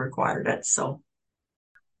if we required it. So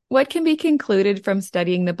what can be concluded from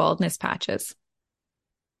studying the baldness patches?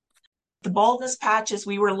 The baldness patches,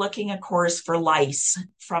 we were looking, of course, for lice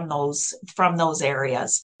from those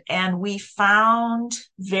areas. And we found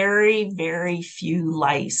very, very few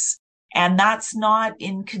lice. And that's not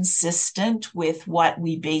inconsistent with what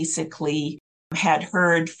we basically had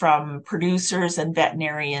heard from producers and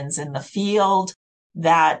veterinarians in the field,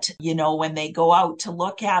 that, when they go out to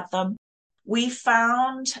look at them, we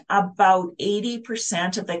found about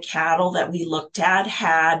 80% of the cattle that we looked at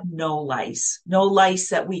had no lice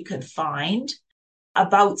that we could find.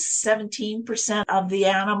 About 17% of the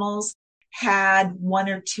animals had 1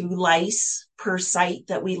 or 2 lice per site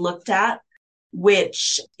that we looked at,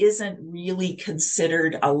 which isn't really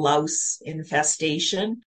considered a louse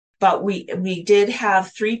infestation. But we did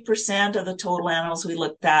have 3% of the total animals we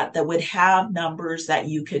looked at that would have numbers that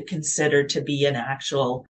you could consider to be an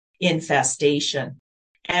actual infestation.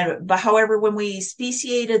 But however, when we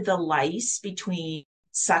speciated the lice between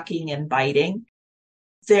sucking and biting,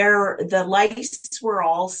 the lice were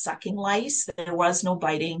all sucking lice. There was no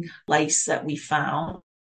biting lice that we found.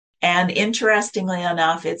 And interestingly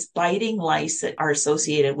enough, it's biting lice that are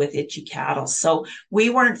associated with itchy cattle. So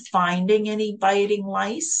we weren't finding any biting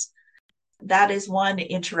lice. That is one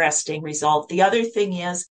interesting result. The other thing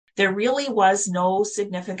is, there really was no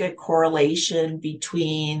significant correlation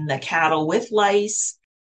between the cattle with lice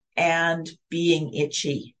and being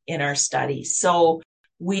itchy in our study. So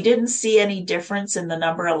we didn't see any difference in the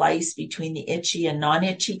number of lice between the itchy and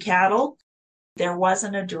non-itchy cattle. There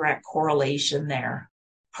wasn't a direct correlation there,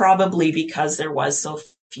 probably because there was so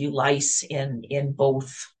few lice in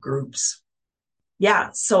both groups.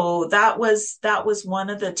 Yeah, so that was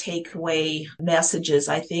one of the takeaway messages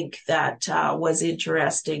I think that was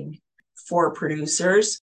interesting for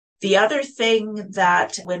producers. The other thing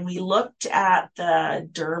that when we looked at the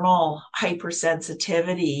dermal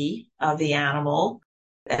hypersensitivity of the animal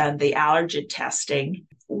and the allergen testing,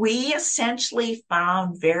 we essentially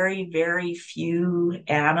found very, very few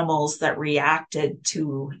animals that reacted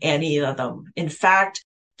to any of them. In fact,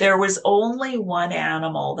 there was only one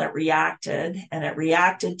animal that reacted, and it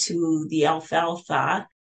reacted to the alfalfa.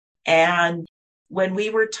 And when we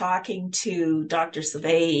were talking to Dr.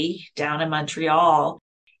 Savay down in Montreal,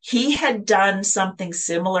 he had done something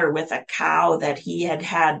similar with a cow that he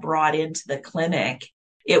had brought into the clinic.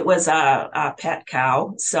 It was a pet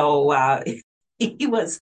cow. So he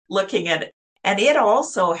was looking at it, and it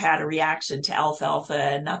also had a reaction to alfalfa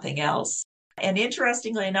and nothing else. And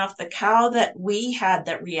interestingly enough, the cow that we had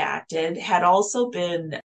that reacted had also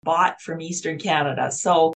been bought from Eastern Canada.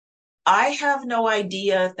 So I have no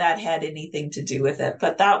idea if that had anything to do with it,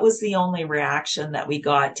 but that was the only reaction that we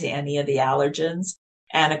got to any of the allergens.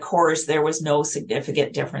 And of course, there was no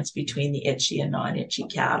significant difference between the itchy and non-itchy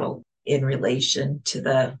cattle in relation to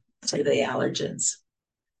the allergens.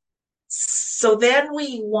 So then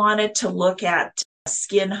we wanted to look at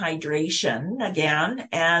skin hydration again.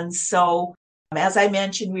 And so, as I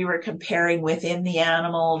mentioned, we were comparing within the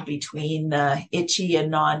animal between the itchy and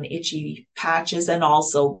non-itchy patches and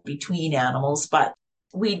also between animals. But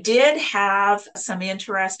we did have some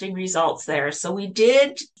interesting results there. So we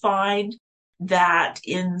did find that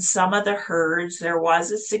in some of the herds, there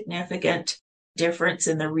was a significant difference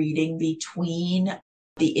in the reading between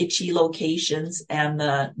the itchy locations and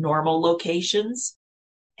the normal locations.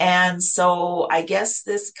 And so I guess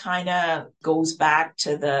this kind of goes back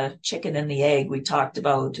to the chicken and the egg we talked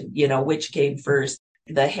about, which came first,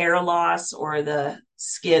 the hair loss or the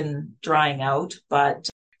skin drying out, but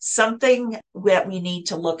something that we need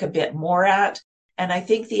to look a bit more at. And I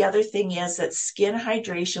think the other thing is that skin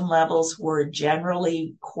hydration levels were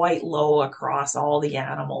generally quite low across all the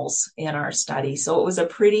animals in our study. So it was a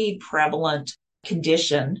pretty prevalent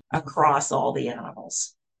condition across all the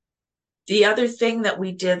animals. The other thing that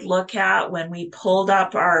we did look at when we pulled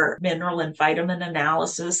up our mineral and vitamin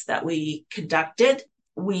analysis that we conducted,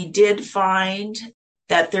 we did find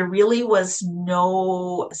that there really was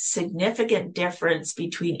no significant difference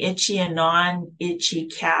between itchy and non-itchy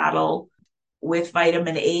cattle with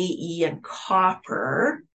vitamin A, E, and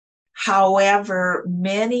copper. However,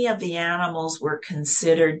 many of the animals were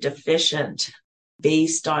considered deficient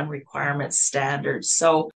based on requirement standards.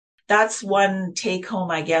 So that's one take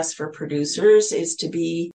home, I guess, for producers is to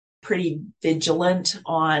be pretty vigilant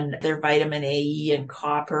on their vitamin A, E, and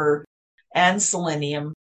copper and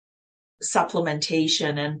selenium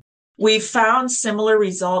supplementation. And we've found similar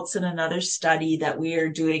results in another study that we are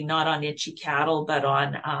doing not on itchy cattle, but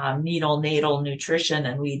on neonatal nutrition.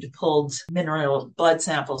 And we pulled mineral blood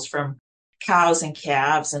samples from cows and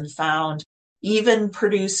calves and found even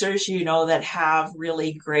producers, that have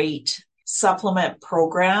really great supplement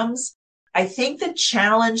programs. I think the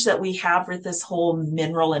challenge that we have with this whole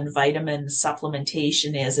mineral and vitamin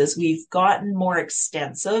supplementation is we've gotten more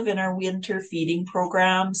extensive in our winter feeding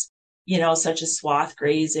programs, such as swath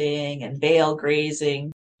grazing and bale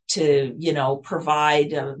grazing to,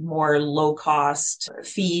 provide a more low cost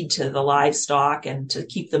feed to the livestock and to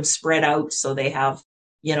keep them spread out so they have,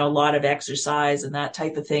 a lot of exercise and that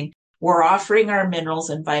type of thing. We're offering our minerals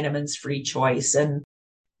and vitamins free choice. And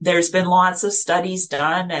there's been lots of studies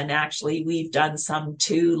done. And actually, we've done some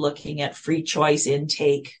too, looking at free choice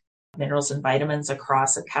intake minerals and vitamins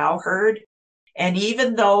across a cow herd. And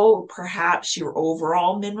even though perhaps your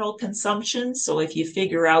overall mineral consumption, so if you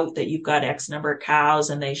figure out that you've got X number of cows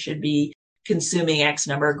and they should be consuming X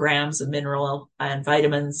number of grams of mineral and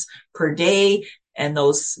vitamins per day, and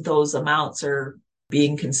those amounts are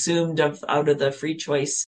being consumed out of the free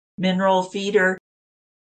choice mineral feeder,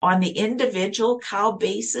 on the individual cow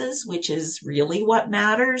basis, which is really what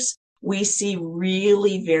matters, we see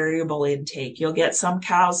really variable intake. You'll get some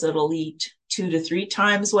cows that'll eat 2 to 3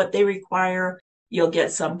 times what they require. You'll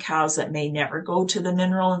get some cows that may never go to the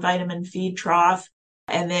mineral and vitamin feed trough.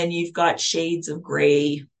 And then you've got shades of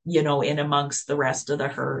gray, in amongst the rest of the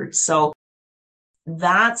herd. So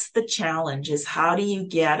that's the challenge, is how do you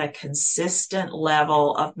get a consistent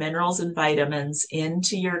level of minerals and vitamins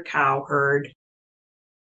into your cow herd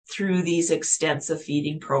through these extensive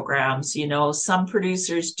feeding programs. Some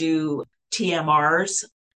producers do TMRs,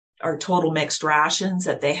 or total mixed rations,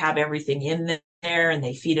 that they have everything in there and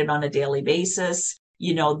they feed it on a daily basis.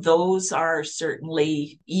 Those are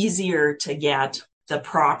certainly easier to get the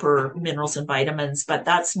proper minerals and vitamins, but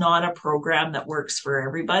that's not a program that works for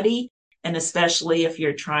everybody. And especially if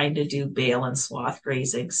you're trying to do bale and swath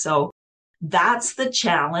grazing. So that's the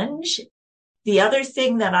challenge. The other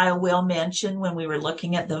thing that I will mention when we were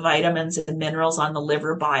looking at the vitamins and minerals on the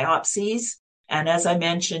liver biopsies, and as I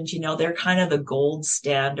mentioned, they're kind of the gold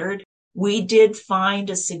standard. We did find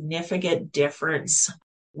a significant difference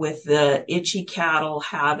with the itchy cattle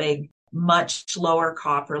having much lower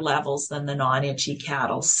copper levels than the non-itchy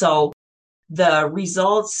cattle. So the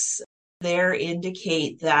results there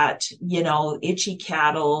indicate that, itchy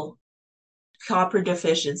cattle copper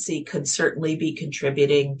deficiency could certainly be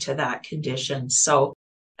contributing to that condition. So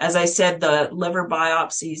as I said, the liver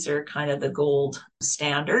biopsies are kind of the gold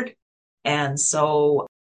standard. And so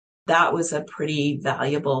that was a pretty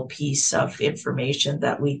valuable piece of information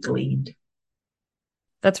that we gleaned.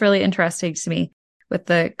 That's really interesting to me with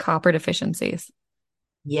the copper deficiencies.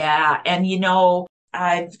 Yeah. And,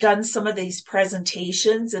 I've done some of these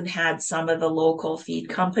presentations and had some of the local feed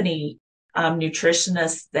company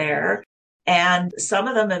nutritionists there. And some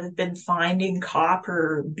of them have been finding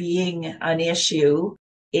copper being an issue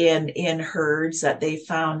in herds that they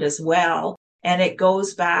found as well. And it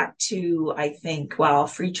goes back to, I think,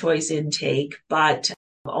 free choice intake, but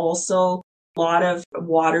also a lot of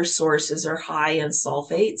water sources are high in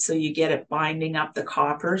sulfate, so you get it binding up the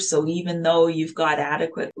copper. So even though you've got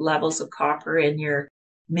adequate levels of copper in your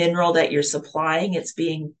mineral that you're supplying, it's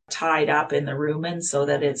being tied up in the rumen so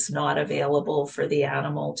that it's not available for the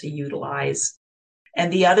animal to utilize.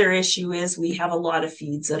 And the other issue is we have a lot of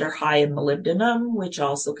feeds that are high in molybdenum, which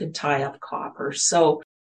also can tie up copper. So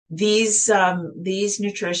these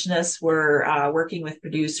nutritionists were working with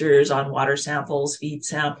producers on water samples, feed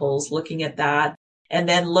samples, looking at that, and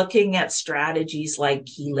then looking at strategies like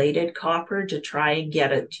chelated copper to try and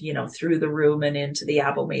get it, through the rumen into the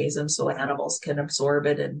abomasum so animals can absorb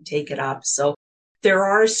it and take it up. So there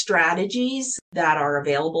are strategies that are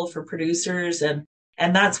available for producers, and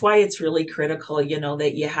that's why it's really critical,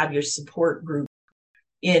 that you have your support group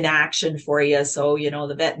in action for you. So,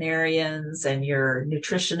 the veterinarians and your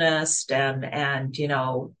nutritionist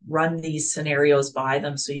and run these scenarios by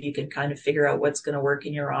them so you can kind of figure out what's going to work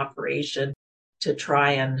in your operation to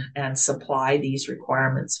try and supply these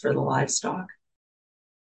requirements for the livestock.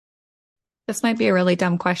 This might be a really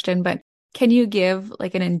dumb question, but can you give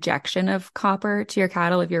like an injection of copper to your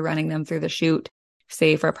cattle if you're running them through the chute,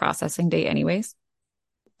 say for a processing day anyways?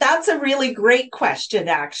 That's a really great question,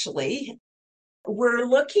 actually. We're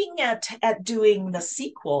looking at doing the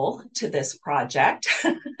sequel to this project,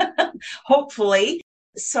 hopefully.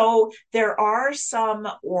 So there are some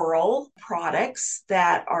oral products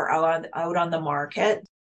that are out on the market,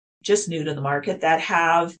 just new to the market, that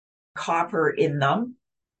have copper in them.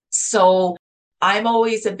 So I'm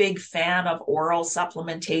always a big fan of oral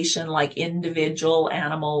supplementation, like individual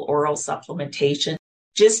animal oral supplementation,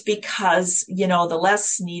 just because, the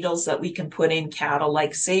less needles that we can put in cattle,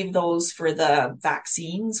 like save those for the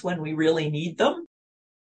vaccines when we really need them,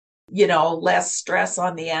 less stress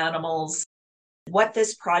on the animals. What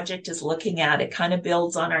this project is looking at, it kind of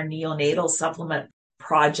builds on our neonatal supplement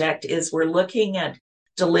project, is we're looking at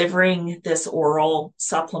delivering this oral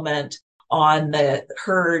supplement on the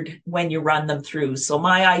herd when you run them through. So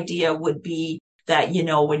my idea would be that,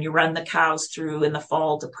 when you run the cows through in the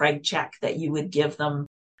fall to preg check, that you would give them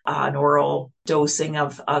an oral dosing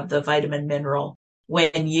of the vitamin mineral.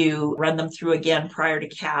 When you run them through again prior to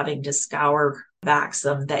calving to scour vax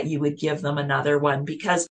them, that you would give them another one,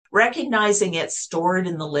 because recognizing it's stored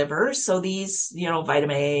in the liver. So these,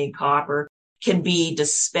 vitamin A, copper can be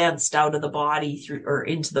dispensed out of the body through or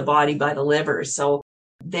into the body by the liver. So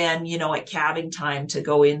then, at calving time to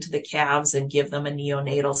go into the calves and give them a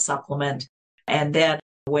neonatal supplement. And then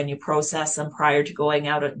when you process them prior to going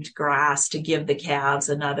out into grass, to give the calves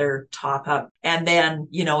another top up. And then,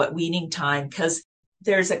 at weaning time, because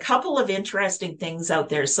there's a couple of interesting things out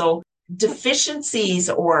there. So deficiencies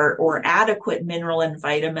or adequate mineral and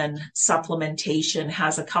vitamin supplementation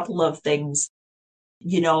has a couple of things.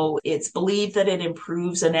 It's believed that it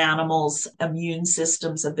improves an animal's immune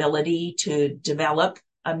system's ability to develop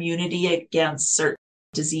immunity against certain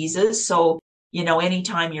diseases. So,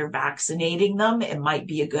 anytime you're vaccinating them, it might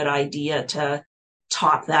be a good idea to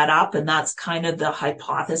top that up. And that's kind of the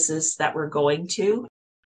hypothesis that we're going to.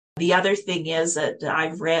 The other thing is that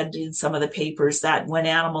I've read in some of the papers that when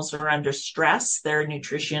animals are under stress, their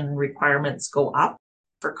nutrition requirements go up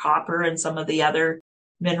for copper and some of the other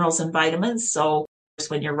minerals and vitamins. So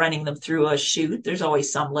when you're running them through a chute, there's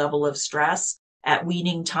always some level of stress. At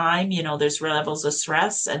weaning time, there's levels of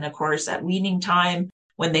stress. And of course, at weaning time,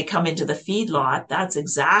 when they come into the feedlot, that's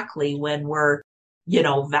exactly when we're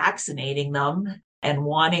vaccinating them and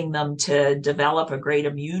wanting them to develop a great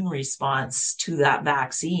immune response to that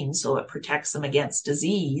vaccine so it protects them against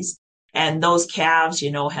disease. And those calves,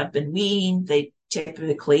 have been weaned. They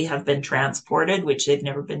typically have been transported, which they've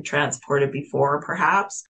never been transported before,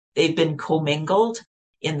 perhaps. They've been commingled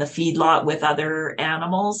in the feedlot with other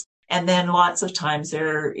animals. And then lots of times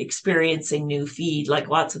they're experiencing new feed. Like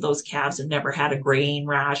lots of those calves have never had a grain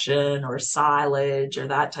ration or silage or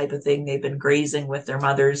that type of thing. They've been grazing with their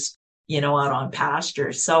mothers, out on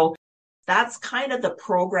pasture. So that's kind of the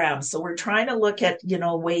program. So we're trying to look at,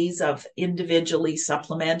 ways of individually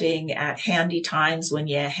supplementing at handy times when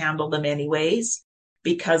you handle them anyways.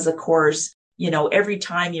 Because of course, every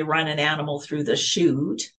time you run an animal through the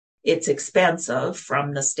chute, it's expensive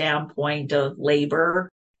from the standpoint of labor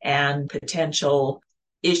and potential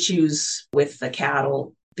issues with the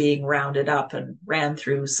cattle being rounded up and ran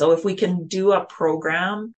through. So if we can do a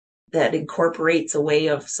program that incorporates a way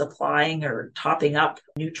of supplying or topping up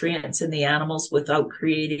nutrients in the animals without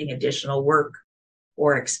creating additional work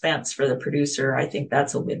or expense for the producer, I think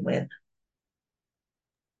that's a win-win.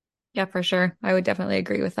 Yeah, for sure. I would definitely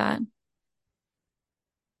agree with that.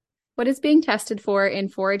 What is being tested for in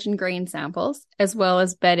forage and grain samples, as well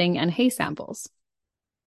as bedding and hay samples?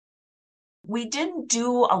 We didn't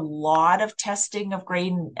do a lot of testing of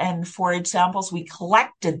grain and forage samples. We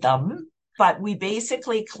collected them, but we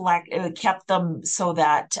basically kept them so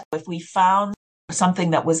that if we found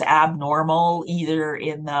something that was abnormal, either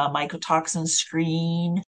in the mycotoxin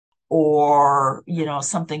screen or,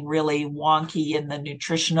 something really wonky in the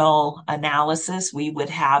nutritional analysis, we would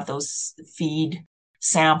have those feed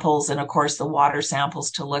samples and, of course, the water samples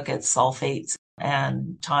to look at sulfates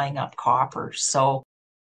and tying up copper. So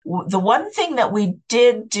the one thing that we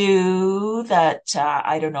did do that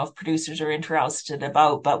I don't know if producers are interested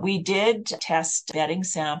about, but we did test bedding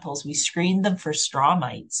samples. We screened them for straw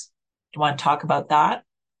mites. Do you want to talk about that?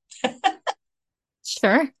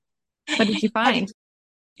 Sure. What did you find?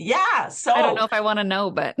 Yeah. So I don't know if I want to know,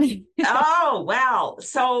 but oh, well.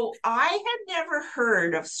 So I had never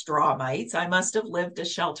heard of straw mites. I must have lived a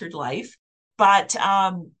sheltered life. But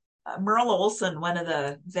Merle Olson, one of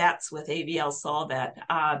the vets with AVL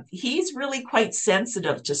Solvet, he's really quite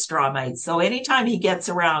sensitive to straw mites. So anytime he gets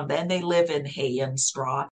around, then they live in hay and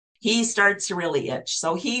straw, he starts to really itch.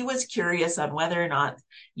 So he was curious on whether or not,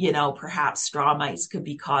 perhaps straw mites could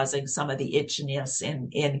be causing some of the itchiness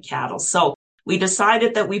in cattle. So we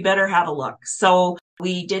decided that we better have a look. So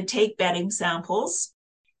we did take bedding samples.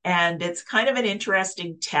 And it's kind of an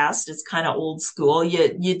interesting test. It's kind of old school.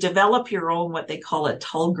 You develop your own, what they call a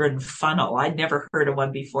Tulgren funnel. I'd never heard of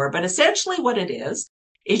one before, but essentially what it is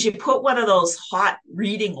you put one of those hot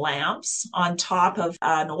reading lamps on top of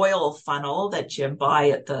an oil funnel that you buy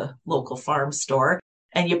at the local farm store.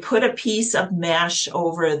 And you put a piece of mesh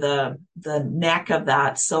over the neck of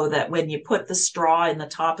that so that when you put the straw in the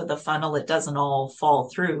top of the funnel, it doesn't all fall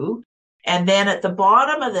through. And then at the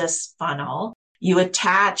bottom of this funnel, you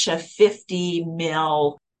attach a 50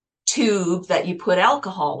 mil tube that you put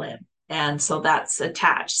alcohol in. And so that's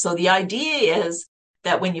attached. So the idea is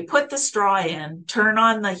that when you put the straw in, turn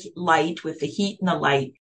on the light with the heat and the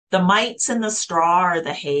light, the mites in the straw or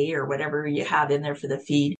the hay or whatever you have in there for the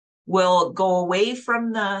feed will go away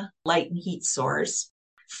from the light and heat source,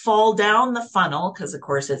 fall down the funnel, because of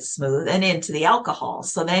course it's smooth, and into the alcohol.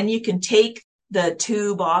 So then you can take the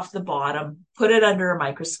tube off the bottom, put it under a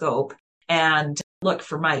microscope, and look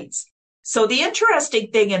for mites. So the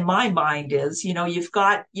interesting thing in my mind is, you've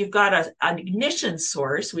got an ignition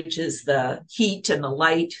source, which is the heat and the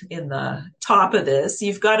light in the top of this.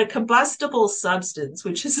 You've got a combustible substance,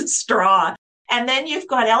 which is a straw, and then you've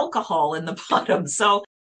got alcohol in the bottom. So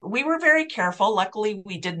we were very careful. Luckily,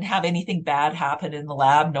 we didn't have anything bad happen in the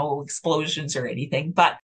lab, no explosions or anything,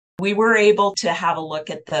 but we were able to have a look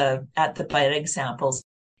at the bedding samples.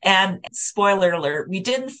 And spoiler alert, we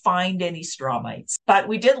didn't find any straw mites, but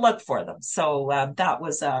we did look for them. So that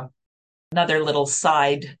was another little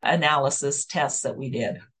side analysis test that we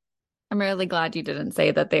did. I'm really glad you didn't say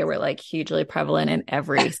that they were like hugely prevalent in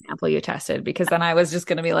every sample you tested, because then I was just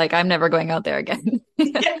going to be like, I'm never going out there again.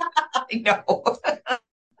 Yeah, I know.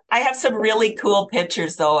 I have some really cool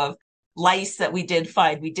pictures, though, of lice that we did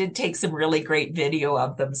find. We did take some really great video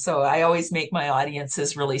of them. So I always make my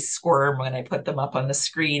audiences really squirm when I put them up on the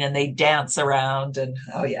screen and they dance around. And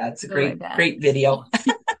oh yeah, it's a great video.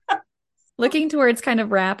 Looking towards kind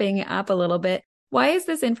of wrapping up a little bit, why is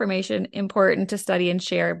this information important to study and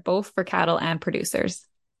share both for cattle and producers?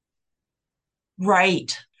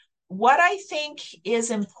 Right. What I think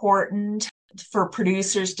is important for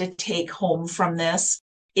producers to take home from this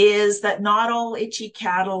is that not all itchy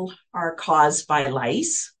cattle are caused by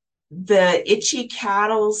lice. The itchy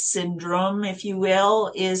cattle syndrome, if you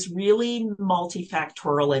will, is really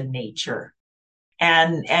multifactorial in nature.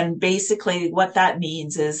 And basically what that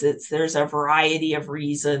means is there's a variety of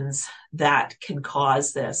reasons that can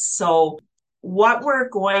cause this. So what we're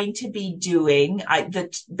going to be doing,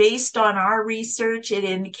 based on our research, it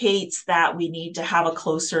indicates that we need to have a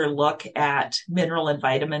closer look at mineral and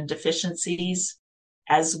vitamin deficiencies,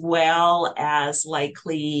 as well as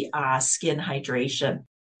likely skin hydration.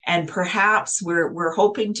 And perhaps we're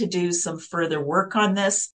hoping to do some further work on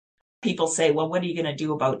this. People say, well, what are you going to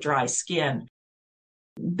do about dry skin?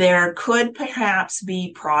 There could perhaps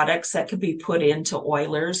be products that could be put into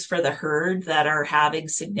oilers for the herd that are having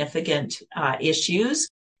significant issues.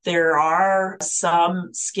 There are some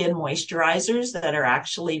skin moisturizers that are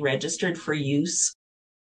actually registered for use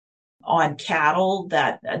on cattle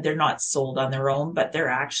that they're not sold on their own, but they're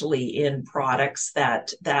actually in products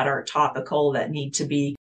that are topical that need to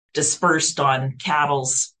be dispersed on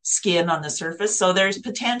cattle's skin on the surface. So there's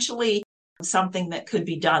potentially something that could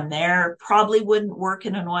be done there. Probably wouldn't work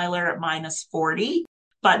in an oiler at -40,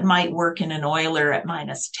 but might work in an oiler at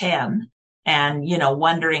 -10. And,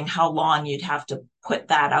 wondering how long you'd have to put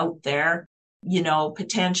that out there.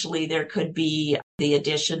 Potentially there could be the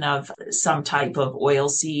addition of some type of oil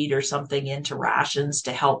seed or something into rations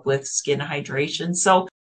to help with skin hydration. So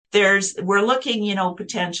we're looking,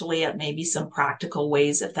 potentially at maybe some practical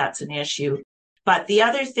ways if that's an issue. But the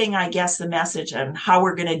other thing, I guess, the message and how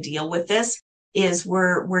we're going to deal with this is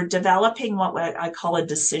we're developing what I call a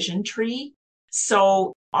decision tree.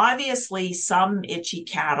 So obviously some itchy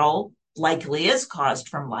cattle likely is caused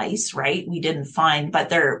from lice, right? We didn't find, but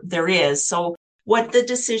there is. So what the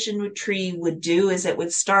decision tree would do is it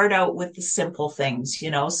would start out with the simple things,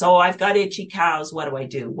 So I've got itchy cows. What do I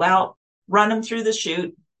do? Well, run them through the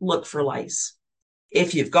chute, look for lice.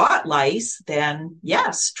 If you've got lice, then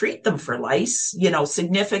yes, treat them for lice,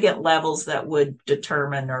 significant levels that would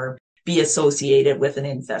determine or be associated with an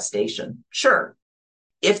infestation. Sure.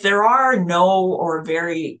 If there are no or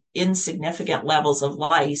very insignificant levels of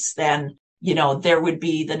lice, then, there would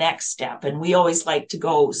be the next step. And we always like to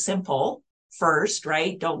go simple first,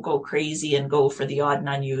 right? Don't go crazy and go for the odd and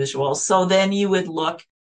unusual. So then you would look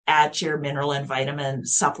at your mineral and vitamin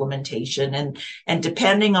supplementation. And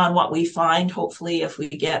depending on what we find, hopefully if we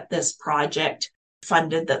get this project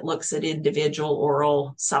funded that looks at individual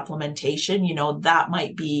oral supplementation, that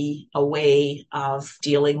might be a way of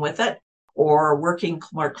dealing with it, or working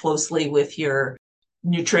more closely with your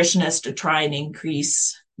nutritionist to try and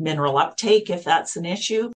increase mineral uptake if that's an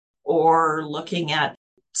issue, or looking at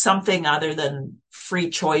something other than free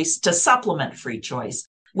choice to supplement free choice.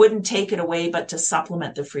 Wouldn't take it away, but to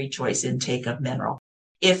supplement the free choice intake of mineral.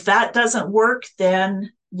 If that doesn't work,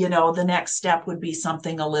 then, the next step would be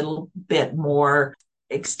something a little bit more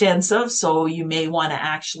extensive. So you may want to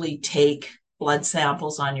actually take blood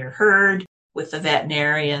samples on your herd with the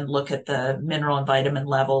veterinarian, look at the mineral and vitamin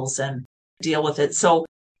levels and deal with it. So,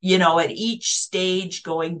 at each stage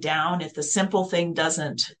going down, if the simple thing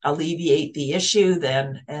doesn't alleviate the issue,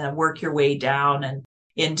 then work your way down and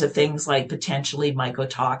into things like potentially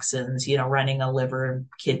mycotoxins, running a liver and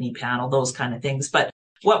kidney panel, those kind of things. But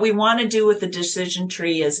what we want to do with the decision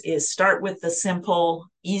tree is start with the simple,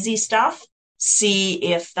 easy stuff, see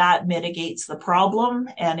if that mitigates the problem.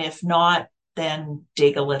 And if not, then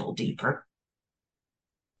dig a little deeper.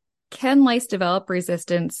 Can lice develop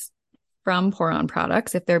resistance from pour-on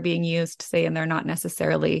products if they're being used, say, and they're not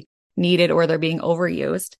necessarily needed or they're being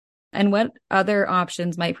overused? And what other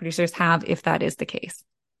options might producers have if that is the case?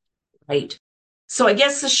 Right. So I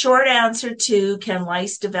guess the short answer to can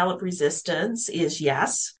lice develop resistance is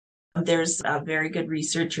yes. There's a very good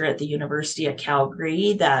researcher at the University of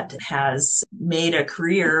Calgary that has made a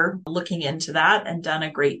career looking into that and done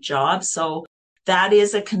a great job. So that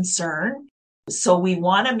is a concern. So we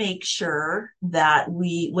want to make sure that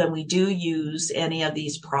when we do use any of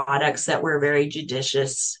these products, that we're very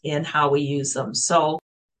judicious in how we use them. So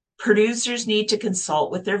producers need to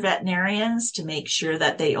consult with their veterinarians to make sure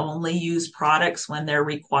that they only use products when they're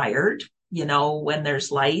required, when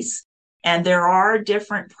there's lice. And there are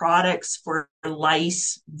different products for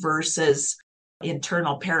lice versus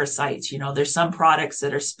internal parasites. There's some products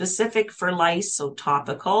that are specific for lice, so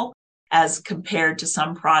topical, as compared to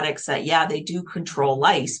some products that, they do control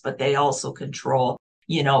lice, but they also control,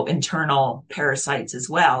 internal parasites as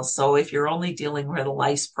well. So if you're only dealing with a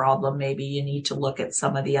lice problem, maybe you need to look at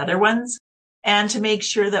some of the other ones, and to make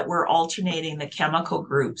sure that we're alternating the chemical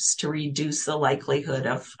groups to reduce the likelihood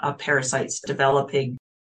of parasites developing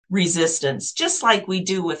resistance, just like we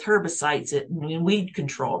do with herbicides in weed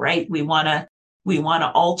control, right? We want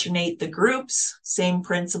to alternate the groups, same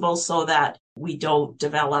principle, so that we don't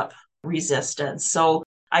develop resistance. So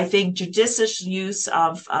I think judicious use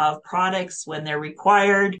of products when they're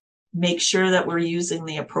required, make sure that we're using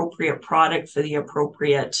the appropriate product for the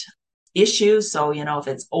appropriate issue. So, if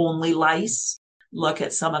it's only lice, look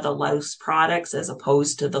at some of the louse products as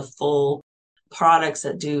opposed to the full products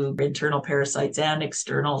that do internal parasites and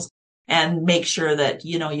externals, and make sure that,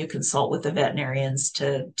 you consult with the veterinarians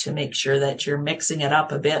to make sure that you're mixing it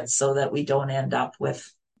up a bit so that we don't end up with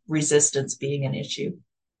resistance being an issue.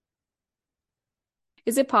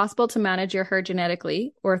 Is it possible to manage your herd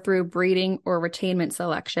genetically or through breeding or retainment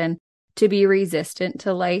selection to be resistant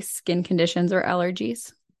to lice, skin conditions, or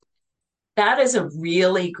allergies? That is a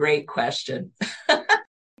really great question.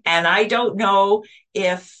 And I don't know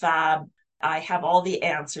if I have all the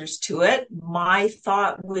answers to it. My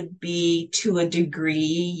thought would be, to a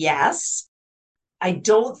degree, yes. I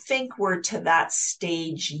don't think we're to that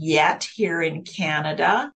stage yet here in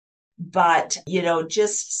Canada. But,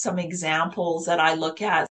 just some examples that I look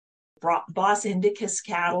at, Bos indicus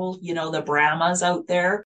cattle, the Brahmas out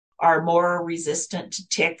there are more resistant to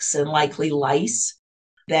ticks and likely lice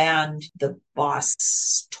than the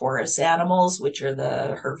Bos Taurus animals, which are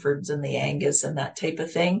the Herefords and the Angus and that type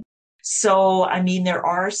of thing. So, there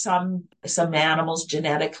are some animals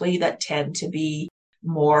genetically that tend to be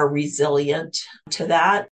more resilient to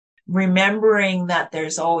that. Remembering that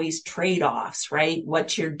there's always trade-offs, right?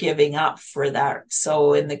 What you're giving up for that.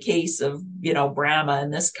 So in the case of, Brahma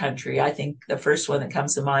in this country, I think the first one that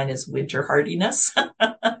comes to mind is winter hardiness.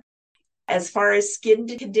 As far as skin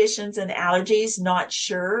conditions and allergies, not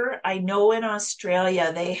sure. I know in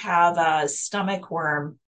Australia, they have a stomach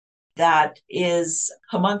worm that is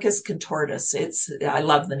Homunculus contortus. I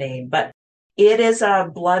love the name, but it is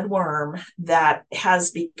a bloodworm that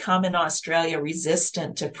has become in Australia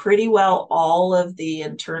resistant to pretty well all of the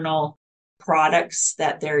internal products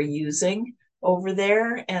that they're using over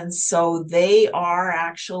there. And so they are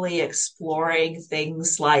actually exploring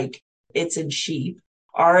things like, it's in sheep.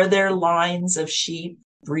 Are there lines of sheep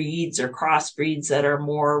breeds or crossbreeds that are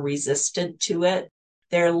more resistant to it?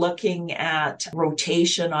 They're looking at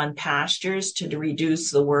rotation on pastures to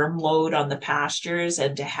reduce the worm load on the pastures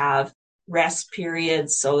and to have rest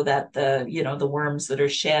periods so that the worms that are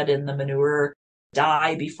shed in the manure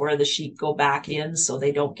die before the sheep go back in so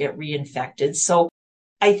they don't get reinfected. So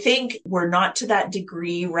I think we're not to that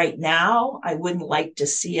degree right now. I wouldn't like to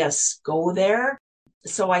see us go there.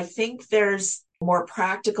 So I think there's more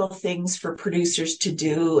practical things for producers to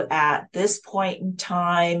do at this point in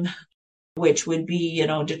time, which would be,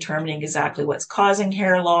 determining exactly what's causing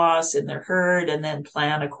hair loss in their herd and then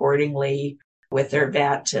plan accordingly with their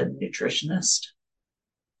vet and nutritionist.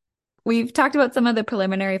 We've talked about some of the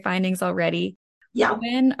preliminary findings already. Yeah.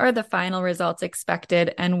 When are the final results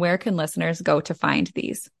expected, and where can listeners go to find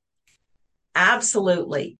these?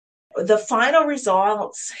 Absolutely. The final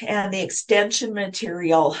results and the extension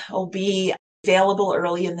material will be available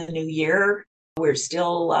early in the new year. We're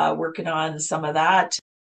still working on some of that,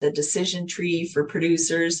 the decision tree for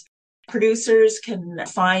producers. Producers can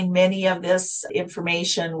find many of this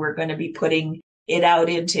information. We're going to be putting it out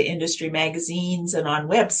into industry magazines and on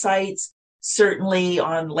websites. Certainly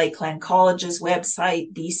on Lakeland College's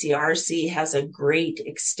website, BCRC has a great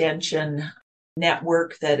extension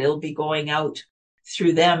network that it'll be going out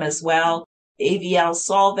through them as well. AVL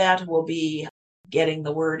Solvet will be getting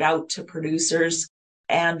the word out to producers.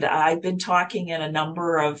 And I've been talking in a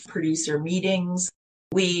number of producer meetings.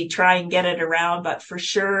 We try and get it around, but for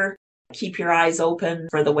sure, keep your eyes open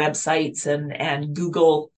for the websites and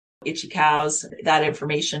Google itchy cows. That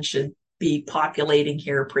information should be populating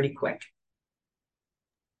here pretty quick.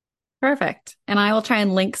 Perfect. And I will try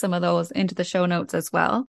and link some of those into the show notes as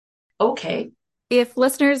well. Okay. If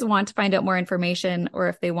listeners want to find out more information or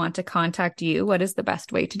if they want to contact you, what is the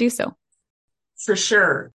best way to do so? For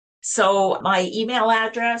sure. So my email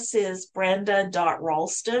address is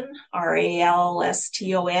brenda.ralston,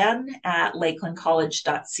 RALSTON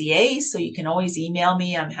 @lakelandcollege.ca. So you can always email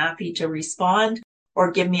me. I'm happy to respond,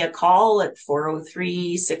 or give me a call at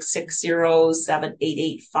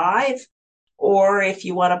 403-660-7885. Or if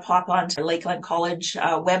you want to pop onto Lakeland College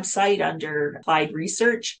website under applied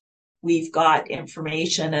research, we've got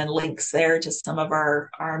information and links there to some of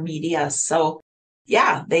our media. So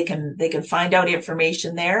yeah, they can find out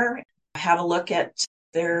information there, have a look at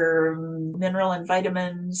their mineral and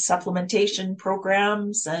vitamin supplementation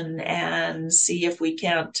programs and see if we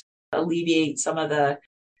can't alleviate some of the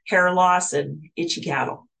hair loss and itchy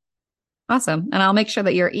cattle. Awesome. And I'll make sure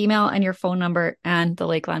that your email and your phone number and the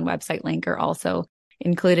Lakeland website link are also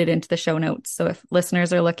included into the show notes. So if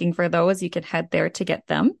listeners are looking for those, you can head there to get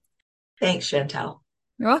them. Thanks, Chantel.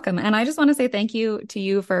 You're welcome. And I just want to say thank you to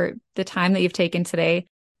you for the time that you've taken today.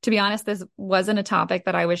 To be honest, this wasn't a topic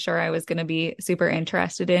that I was sure I was going to be super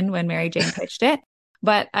interested in when Mary Jane pitched it.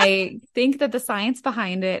 But I think that the science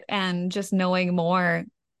behind it and just knowing more,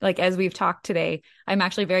 like as we've talked today, I'm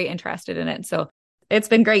actually very interested in it. So it's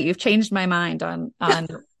been great. You've changed my mind on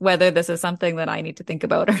whether this is something that I need to think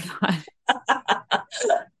about or not.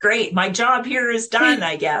 Great. My job here is done,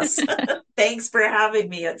 I guess. Thanks for having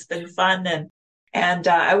me. It's been fun. And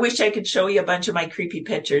I wish I could show you a bunch of my creepy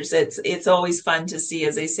pictures. It's always fun to see.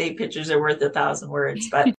 As they say, pictures are worth 1,000 words.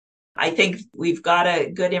 But I think we've got a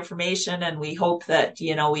good information, and we hope that,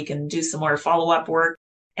 we can do some more follow-up work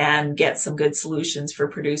and get some good solutions for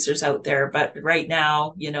producers out there. But right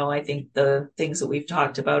now, I think the things that we've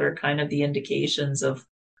talked about are kind of the indications of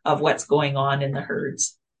what's going on in the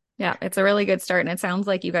herds. Yeah, it's a really good start. And it sounds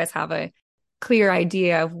like you guys have a clear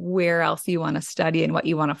idea of where else you want to study and what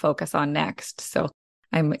you want to focus on next. So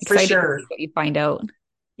I'm excited to see what you find out.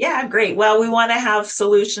 Yeah, great. Well, we want to have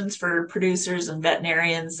solutions for producers and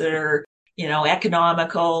veterinarians that are,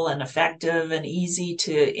 economical and effective and easy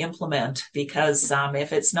to implement, because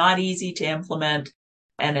if it's not easy to implement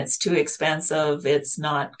and it's too expensive, it's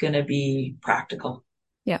not going to be practical.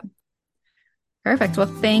 Yeah. Perfect. Well,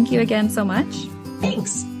 thank you again so much.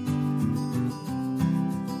 Thanks.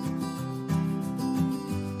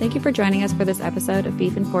 Thank you for joining us for this episode of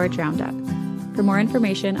Beef and Forage Roundup. For more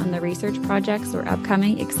information on the research projects or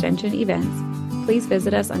upcoming extension events, please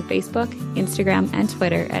visit us on Facebook, Instagram, and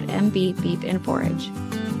Twitter at MB Beef and Forage.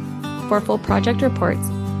 For full project reports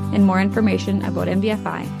and more information about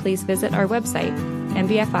MBFI, please visit our website,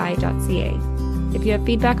 mbfi.ca. If you have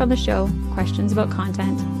feedback on the show, questions about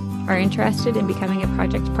content, are interested in becoming a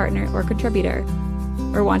project partner or contributor,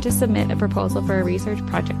 or want to submit a proposal for a research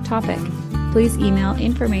project topic, please email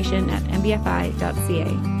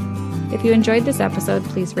information@mbfi.ca. If you enjoyed this episode,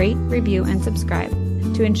 please rate, review, and subscribe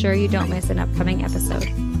to ensure you don't miss an upcoming episode.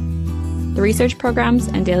 The research programs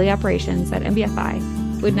and daily operations at MBFI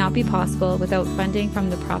would not be possible without funding from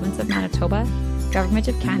the Province of Manitoba, Government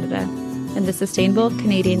of Canada, and the Sustainable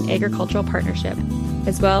Canadian Agricultural Partnership,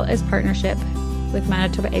 as well as partnership with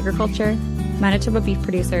Manitoba Agriculture, Manitoba Beef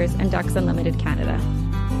Producers, and Ducks Unlimited Canada.